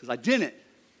old, because I didn't.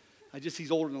 He's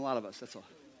older than a lot of us, that's all.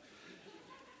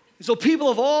 And so people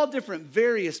of all different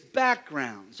various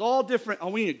backgrounds, all different,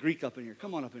 we need a Greek up in here.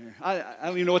 Come on up in here. I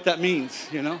don't even know what that means,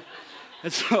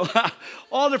 And so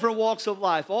all different walks of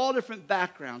life, all different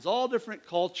backgrounds, all different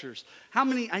cultures. How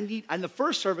many in the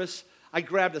first service, I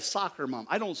grabbed a soccer mom.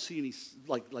 I don't see any,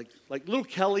 like little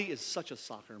Kelly is such a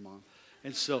soccer mom.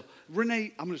 And so,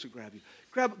 Renee, I'm just going to grab you.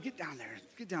 Get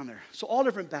down there. So all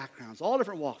different backgrounds, all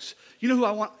different walks. You know who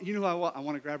I want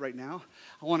to grab right now?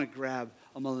 I want to grab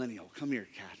a millennial. Come here,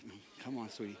 Kat. Come on,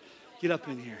 sweetie. Get up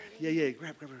in here. Yeah,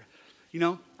 grab her.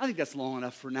 I think that's long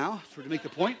enough for now, to make the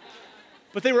point.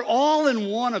 But they were all in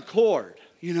one accord,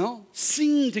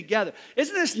 singing together.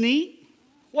 Isn't this neat?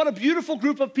 What a beautiful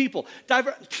group of people.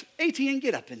 ATN,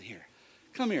 get up in here.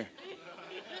 Come here.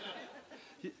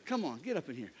 Come on, get up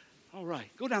in here. All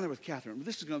right, go down there with Catherine.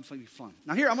 This is going to be fun.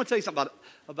 Now here, I'm going to tell you something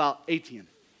about ATN.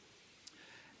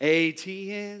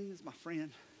 ATN is my friend.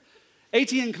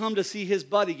 ATN come to see his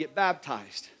buddy get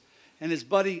baptized. And his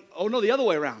buddy, the other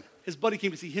way around. His buddy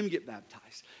came to see him get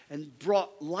baptized and brought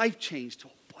life change to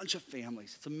a bunch of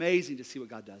families. It's amazing to see what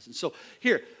God does. And so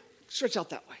here, stretch out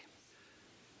that way.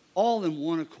 All in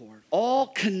one accord, all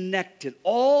connected,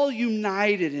 all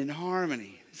united in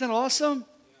harmony. Isn't that awesome?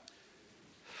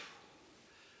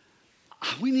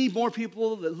 We need more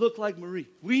people that look like Marie.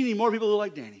 We need more people that look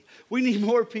like Danny. We need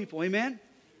more people, amen?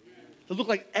 That look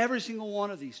like every single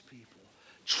one of these people.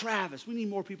 Travis, we need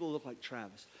more people that look like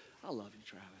Travis. I love you,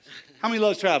 Travis. How many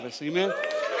loves Travis, amen?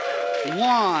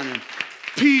 Juan and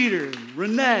Peter and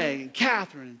Renee and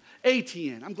Catherine and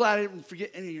ATN. I'm glad I didn't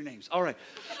forget any of your names. All right.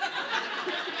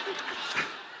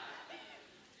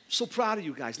 So proud of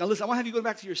you guys. Now listen, I want to have you go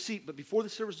back to your seat, but before the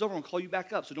service is over, I'm going to call you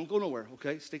back up, so don't go nowhere,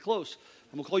 okay? Stay close.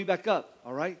 I'm going to call you back up,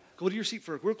 all right? Go to your seat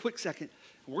for a real quick second,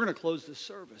 and we're going to close this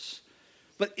service.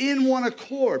 But in one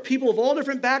accord, people of all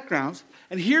different backgrounds,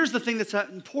 and here's the thing that's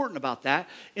important about that.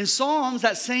 In Psalms,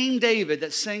 that same David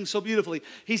that sang so beautifully,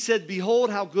 he said, behold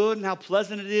how good and how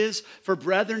pleasant it is for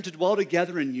brethren to dwell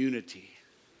together in unity.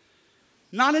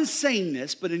 Not in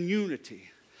sameness, but in unity.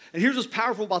 And here's what's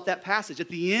powerful about that passage. At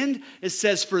the end, it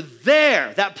says, for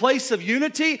there, that place of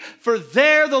unity, for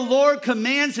there the Lord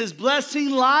commands his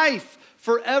blessing life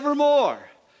forevermore.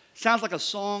 Sounds like a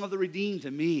song of the redeemed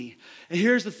to me. And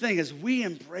here's the thing, as we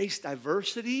embrace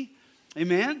diversity,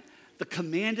 amen, the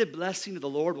commanded blessing of the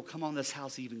Lord will come on this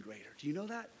house even greater. Do you know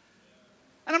that?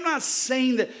 And I'm not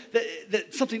saying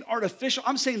that something artificial.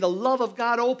 I'm saying the love of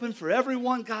God open for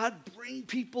everyone. God, bring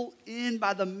people in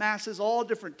by the masses, all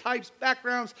different types,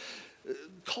 backgrounds,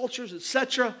 cultures,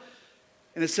 etc.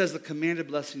 And it says the commanded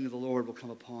blessing of the Lord will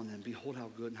come upon them. Behold how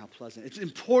good and how pleasant. It's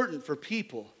important for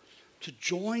people to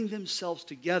join themselves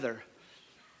together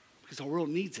because our world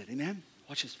needs it. Amen?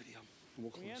 Watch this video. And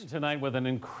we'll close. We end tonight with an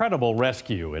incredible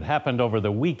rescue. It happened over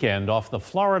the weekend off the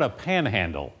Florida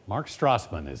Panhandle. Mark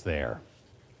Strassman is there.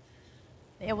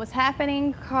 It was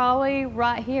happening probably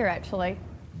right here, actually.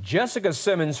 Jessica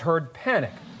Simmons heard panic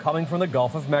coming from the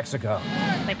Gulf of Mexico.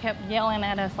 They kept yelling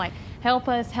at us like, help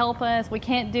us, we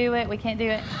can't do it, we can't do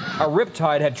it. A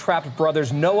riptide had trapped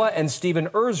brothers Noah and Stephen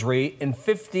Ursry in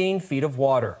 15 feet of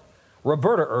water.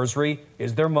 Roberta Ursry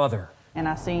is their mother. And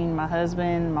I seen my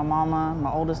husband, my mama,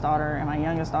 my oldest daughter, and my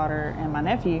youngest daughter, and my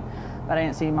nephew, but I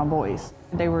didn't see my boys.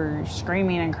 They were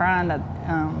screaming and crying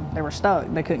that they were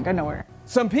stuck. They couldn't go nowhere.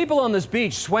 Some people on this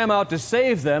beach swam out to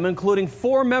save them, including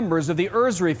 4 members of the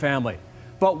Ursry family.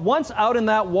 But once out in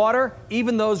that water,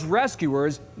 even those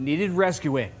rescuers needed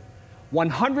rescuing.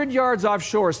 100 yards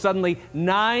offshore, suddenly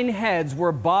 9 heads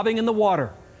were bobbing in the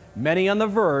water, many on the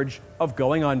verge of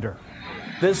going under.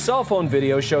 This cell phone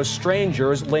video shows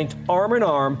strangers linked arm in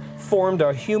arm formed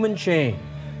a human chain.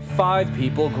 5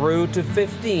 people grew to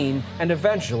 15 and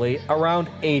eventually around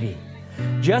 80.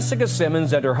 Jessica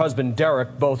Simmons and her husband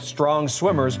Derek, both strong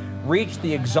swimmers, reached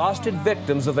the exhausted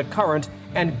victims of the current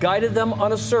and guided them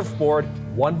on a surfboard,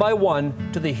 one by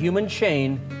one, to the human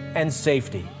chain and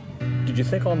safety. Did you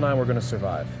think all 9 were going to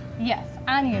survive? Yes,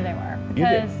 I knew they were. You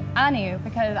did?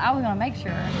 Because I was going to make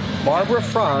sure. Barbara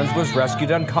Franz was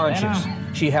rescued unconscious.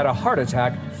 She had a heart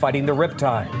attack fighting the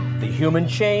riptide. The human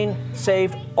chain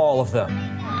saved all of them.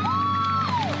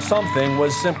 Something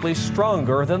was simply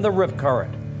stronger than the rip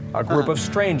current. A group of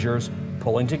strangers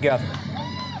pulling together.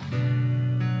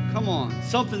 Come on,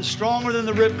 something stronger than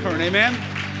the rip current, amen?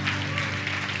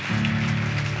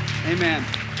 Amen.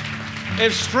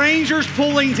 If strangers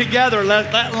pulling together,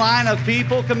 that line of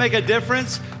people can make a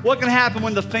difference, what can happen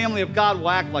when the family of God will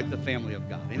act like the family of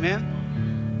God, amen?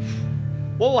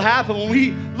 What will happen when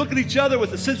we look at each other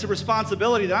with a sense of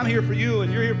responsibility that I'm here for you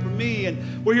and you're here for me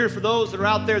and we're here for those that are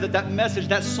out there, that message,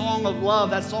 that song of love,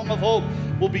 that song of hope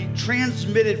will be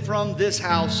transmitted from this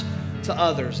house to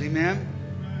others, amen?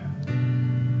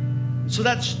 So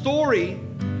that story,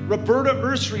 Roberta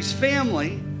Ursry's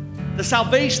family, the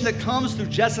salvation that comes through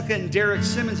Jessica and Derek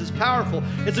Simmons is powerful.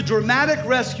 It's a dramatic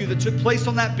rescue that took place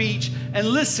on that beach. And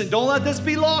listen, don't let this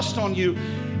be lost on you.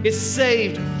 It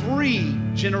saved 3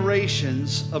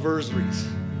 generations of Ursrys.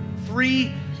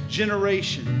 3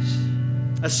 generations.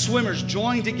 As swimmers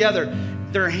joined together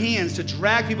their hands to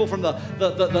drag people from the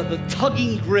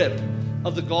tugging grip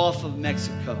of the Gulf of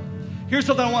Mexico. Here's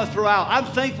something I want to throw out. I'm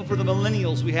thankful for the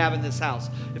millennials we have in this house.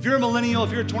 If you're a millennial,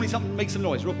 if you're a 20-something, make some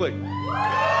noise real quick.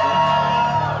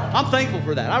 I'm thankful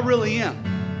for that. I really am.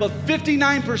 But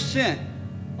 59%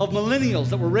 of millennials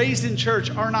that were raised in church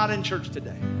are not in church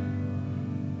today.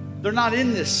 They're not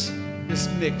in this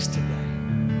mix today.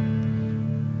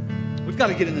 We've got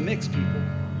to get in the mix, people.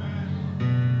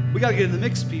 We got to get in the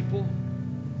mix, people.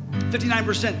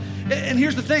 59%. And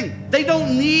here's the thing. They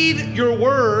don't need your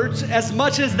words as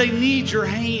much as they need your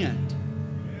hand.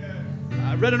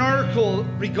 I read an article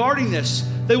regarding this.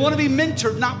 They want to be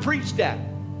mentored, not preached at.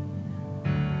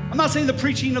 I'm not saying the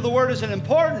preaching of the word isn't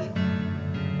important,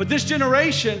 but this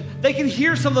generation, they can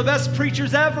hear some of the best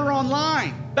preachers ever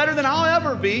online, better than I'll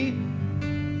ever be,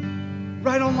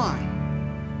 right online.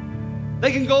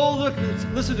 They can go look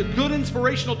and listen to good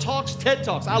inspirational talks, TED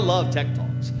Talks. I love TED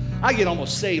Talks. I get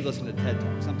almost saved listening to TED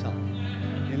Talks, I'm telling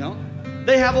you, you know?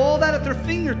 They have all that at their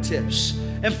fingertips.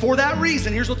 And for that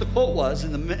reason, here's what the quote was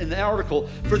in the article.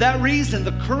 For that reason,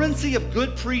 the currency of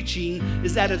good preaching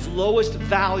is at its lowest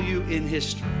value in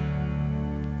history.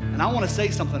 And I want to say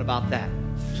something about that.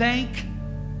 Thank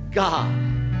God.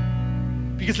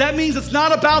 Because that means it's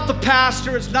not about the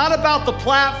pastor, it's not about the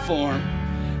platform.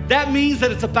 That means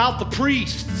that it's about the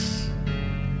priests.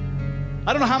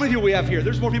 I don't know how many people we have here.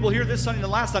 There's more people here this Sunday than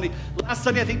last Sunday. Last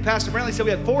Sunday, I think Pastor Brantley said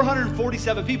we had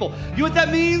 447 people. You know what that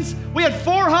means? We had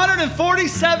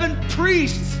 447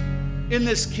 priests in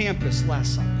this campus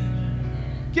last Sunday.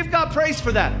 Give God praise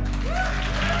for that.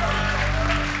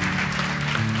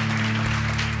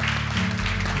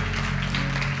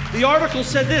 The article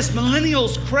said this: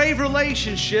 millennials crave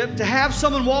relationship, to have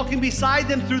someone walking beside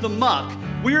them through the muck.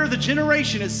 We are the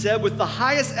generation, it said, with the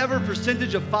highest ever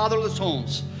percentage of fatherless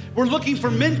homes. We're looking for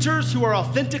mentors who are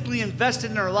authentically invested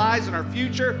in our lives and our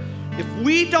future. If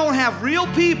we don't have real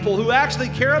people who actually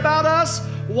care about us,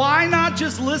 why not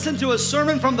just listen to a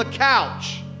sermon from the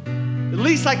couch? At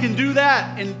least I can do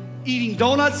that in eating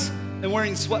donuts and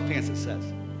wearing sweatpants, it says.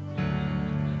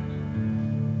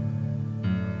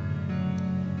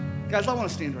 Guys, I want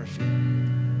to stand to our feet.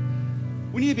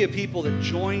 We need to be a people that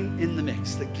join in the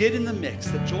mix, that get in the mix,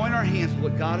 that join our hands with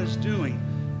what God is doing.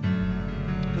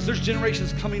 Because there's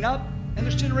generations coming up and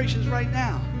there's generations right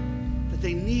now that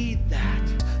they need that.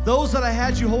 Those that I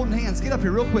had you holding hands, get up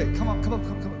here real quick. Come up. Come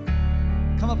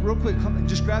up real quick. Come and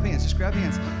just grab hands. Just grab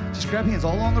hands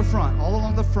all along the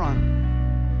front.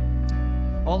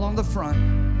 all along the front.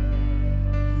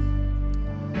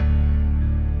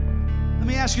 Let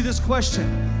me ask you this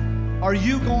question. Are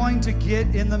you going to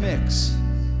get in the mix?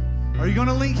 Are you going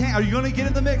to link hands? Are you going to get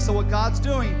in the mix of what God's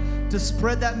doing to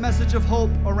spread that message of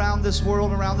hope around this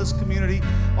world, around this community?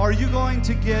 Are you going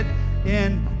to get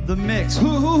in the mix?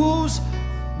 Who's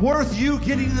worth you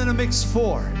getting in the mix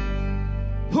for?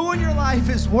 Who in your life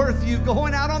is worth you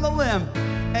going out on the limb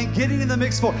and getting in the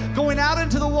mix for? Going out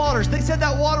into the waters. They said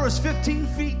that water was 15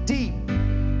 feet deep.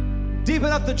 Deep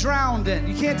enough to drown in.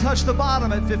 You can't touch the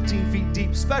bottom at 15 feet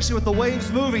deep, especially with the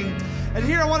waves moving. And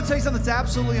here I want to tell you something that's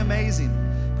absolutely amazing.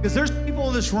 Because there's people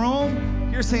in this room,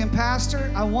 you're saying,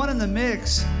 Pastor, I want in the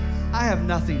mix. I have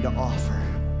nothing to offer.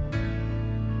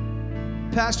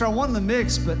 Pastor, I want in the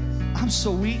mix, but I'm so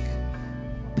weak.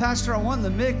 Pastor, I want in the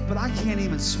mix, but I can't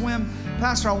even swim.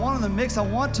 Pastor, I want in the mix. I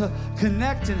want to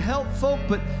connect and help folk,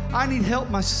 but I need help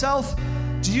myself.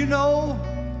 Do you know,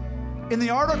 in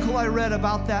the article I read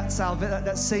about that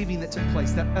saving that took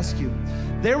place, that rescue,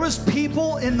 there was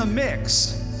people in the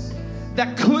mix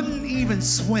that couldn't even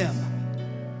swim.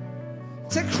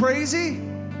 Is that crazy?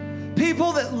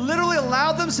 People that literally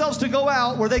allowed themselves to go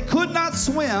out where they could not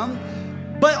swim,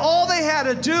 but all they had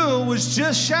to do was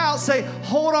just shout, say,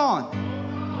 hold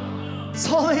on. That's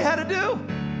all they had to do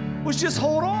was just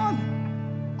hold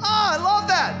on. I love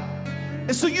that.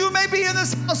 And so you may be in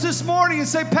this house this morning and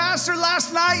say, Pastor,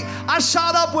 last night I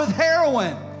shot up with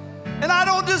heroin and I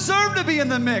don't deserve to be in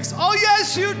the mix. Oh,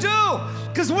 yes, you do,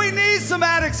 because we need some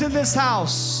addicts in this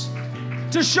house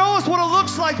to show us what it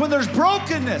looks like when there's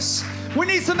brokenness. We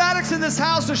need some addicts in this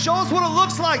house to show us what it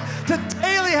looks like to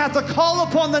daily have to call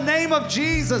upon the name of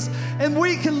Jesus, and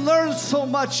we can learn so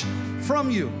much from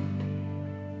you.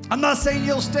 I'm not saying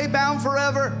you'll stay bound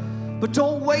forever, but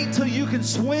don't wait till you can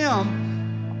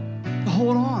swim.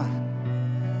 Hold on.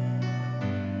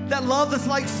 That love that's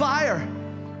like fire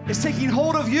is taking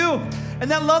hold of you,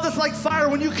 and that love that's like fire,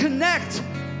 when you connect,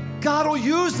 God will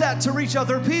use that to reach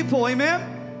other people.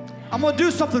 Amen? I'm going to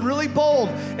do something really bold.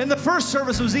 In the first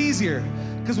service, it was easier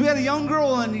because we had a young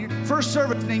girl in the first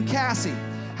service named Cassie.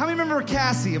 How many remember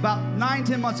Cassie? About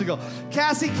 9-10 months ago.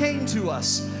 Cassie came to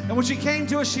us. And when she came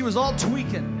to us, she was all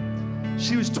tweaking.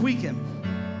 She was tweaking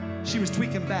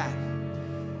bad.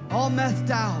 All methed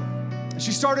out. And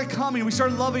she started coming. We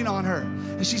started loving on her.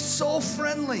 And she's so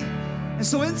friendly. And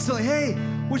so instantly, hey,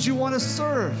 would you want to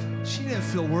serve? She didn't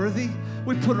feel worthy.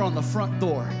 We put her on the front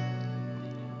door.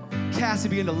 Cassie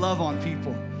began to love on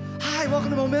people. Hi,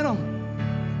 welcome to Momentum.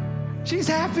 She's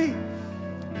happy.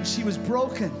 She was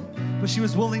broken, but she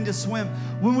was willing to swim.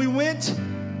 When we went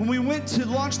to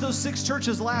launch those 6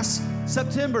 churches last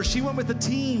September, she went with a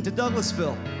team to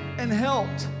Douglasville and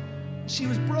helped. She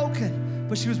was broken,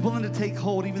 but she was willing to take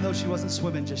hold even though she wasn't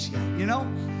swimming just yet, you know?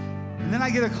 And then I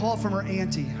get a call from her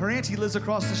auntie. Her auntie lives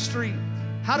across the street.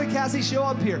 How did Cassie show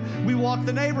up here? We walked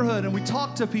the neighborhood and we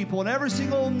talked to people, and every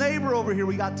single neighbor over here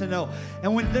we got to know.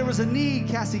 And when there was a need,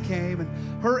 Cassie came,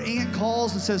 and her aunt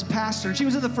calls and says, Pastor, and she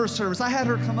was in the first service. I had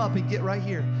her come up and get right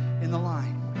here in the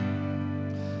line.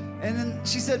 And then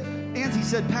she said, Auntie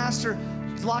said, Pastor,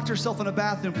 she's locked herself in a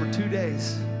bathroom for 2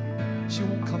 days. She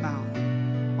won't come out.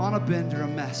 On a bender, a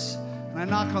mess. And I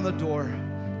knock on the door.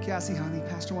 Cassie, honey,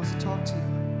 Pastor wants to talk to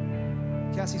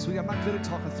you. Cassie, sweetie, I'm not good at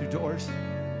talking through doors.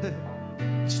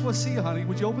 I just want to see you, honey.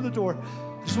 Would you open the door?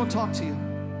 I just want to talk to you.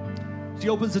 She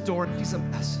opens the door, and she's a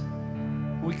mess.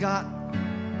 We got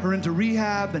her into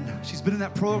rehab, and she's been in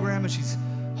that program, and she's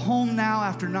home now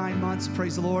after 9 months.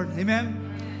 Praise the Lord.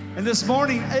 Amen. And this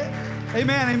morning,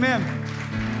 amen.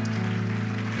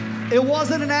 It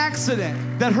wasn't an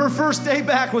accident that her first day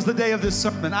back was the day of this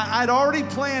sermon. I'd already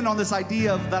planned on this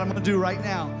idea that I'm going to do right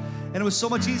now. And it was so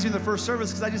much easier in the first service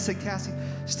because I just said, Cassie,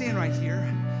 stand right here.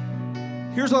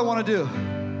 Here's what I want to do.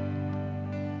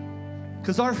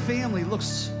 Because our family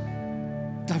looks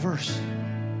diverse.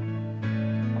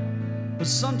 But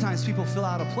sometimes people feel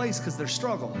out of place because of their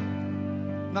struggle,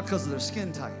 not because of their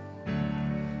skin type.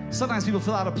 Sometimes people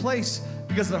feel out of place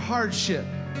because of their hardship,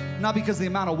 not because of the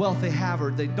amount of wealth they have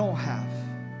or they don't have.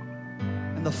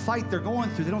 And the fight they're going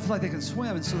through, they don't feel like they can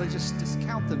swim, and so they just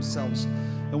discount themselves.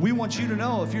 And we want you to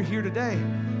know, if you're here today,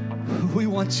 we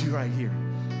want you right here.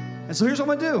 And so here's what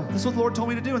I'm going to do. This is what the Lord told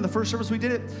me to do. In the first service we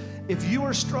did it. If you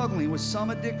are struggling with some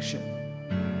addiction,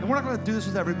 and we're not going to do this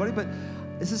with everybody, but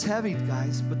this is heavy,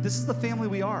 guys, but this is the family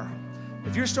we are.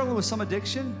 If you're struggling with some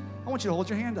addiction, I want you to hold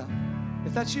your hand up.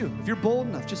 If that's you, if you're bold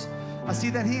enough, I see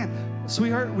that hand.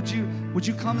 Sweetheart, would you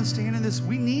come and stand in this?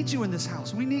 We need you in this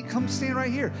house. Come stand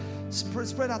right here.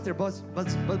 Spread out there, buds.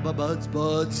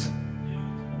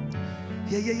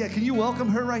 Yeah. Can you welcome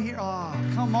her right here? Oh,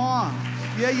 come on.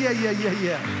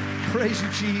 Yeah. Praise you,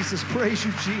 Jesus. Praise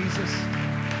you, Jesus.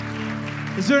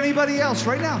 Is there anybody else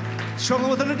right now struggling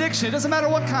with an addiction? It doesn't matter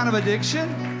what kind of addiction.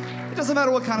 It doesn't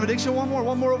matter what kind of addiction. One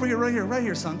more over here, right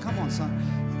here, son. Come on, son.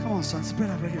 Spread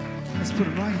out right here. Let's put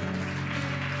it right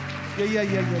here. Yeah.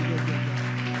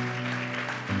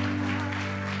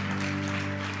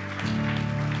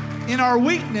 In our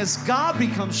weakness, God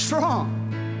becomes strong.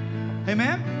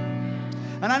 Amen?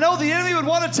 And I know the enemy would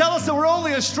want to tell us that we're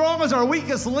only as strong as our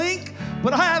weakest link,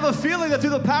 but I have a feeling that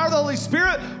through the power of the Holy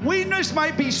Spirit, we just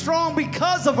might be strong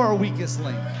because of our weakest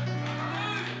link.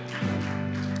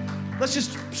 Let's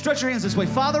just stretch your hands this way.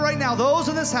 Father, right now, those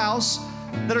in this house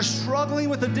that are struggling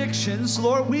with addictions,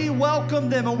 Lord, we welcome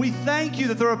them and we thank you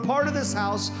that they're a part of this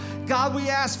house. God, we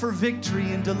ask for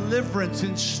victory and deliverance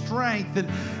and strength. And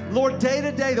Lord, day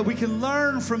to day that we can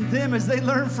learn from them as they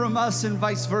learn from us and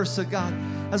vice versa, God.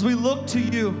 As we look to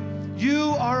you,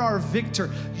 you are our victor.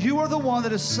 You are the one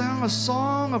that has sung a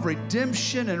song of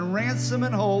redemption and ransom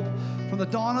and hope from the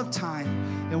dawn of time.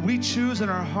 And we choose in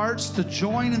our hearts to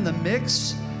join in the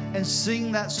mix and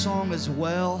sing that song as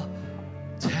well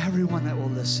to everyone that will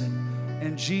listen.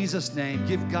 In Jesus' name,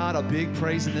 give God a big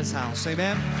praise in this house.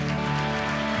 Amen.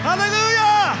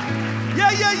 Hallelujah! Yeah.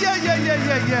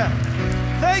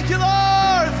 Thank you,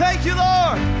 Lord. Thank you,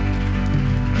 Lord.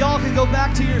 Y'all can go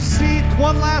back to your seat.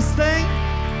 One last thing.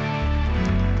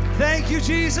 Thank you,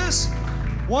 Jesus.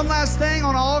 One last thing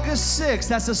on August 6th.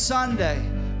 That's a Sunday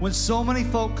when so many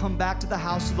folk come back to the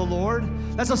house of the Lord.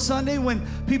 That's a Sunday when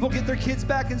people get their kids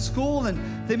back in school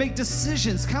and they make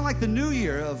decisions, kind of like the new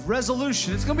year of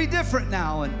resolution. It's going to be different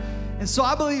now. And so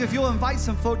I believe if you'll invite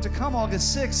some folk to come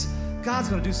August 6th, God's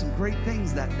going to do some great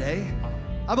things that day.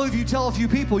 I believe if you tell a few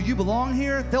people you belong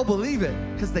here, they'll believe it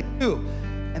because they do.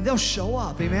 And they'll show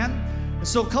up, amen? And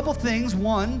so a couple things.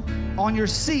 One, on your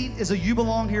seat is a You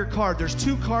Belong Here card. There's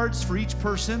 2 cards for each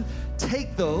person.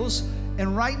 Take those.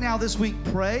 And right now this week,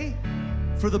 pray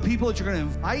for the people that you're going to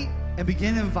invite and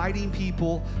begin inviting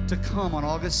people to come on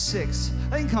August 6th.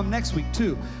 They can come next week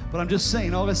too, but I'm just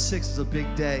saying August 6th is a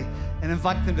big day and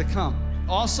invite them to come.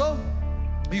 Also,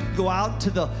 you can go out to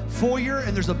the foyer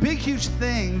and there's a big, huge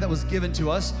thing that was given to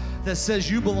us that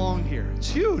says You Belong Here. It's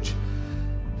huge.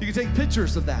 You can take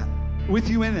pictures of that with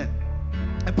you in it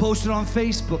and post it on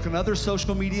Facebook and other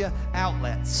social media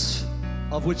outlets,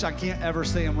 of which I can't ever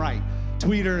say them right.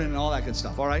 Twitter and all that good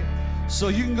stuff, all right? So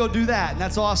you can go do that, and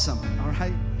that's awesome, all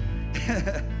right?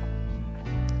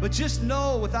 But just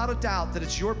know without a doubt that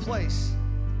it's your place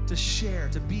to share,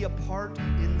 to be a part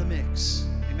in the mix.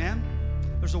 Amen?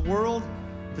 There's a world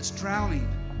that's drowning,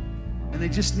 and they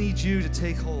just need you to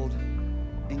take hold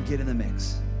and get in the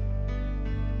mix.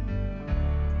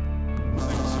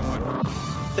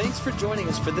 Thanks for joining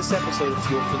us for this episode of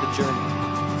Fuel for the Journey.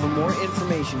 For more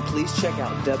information, please check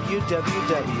out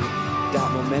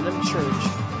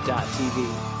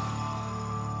www.momentumchurch.tv.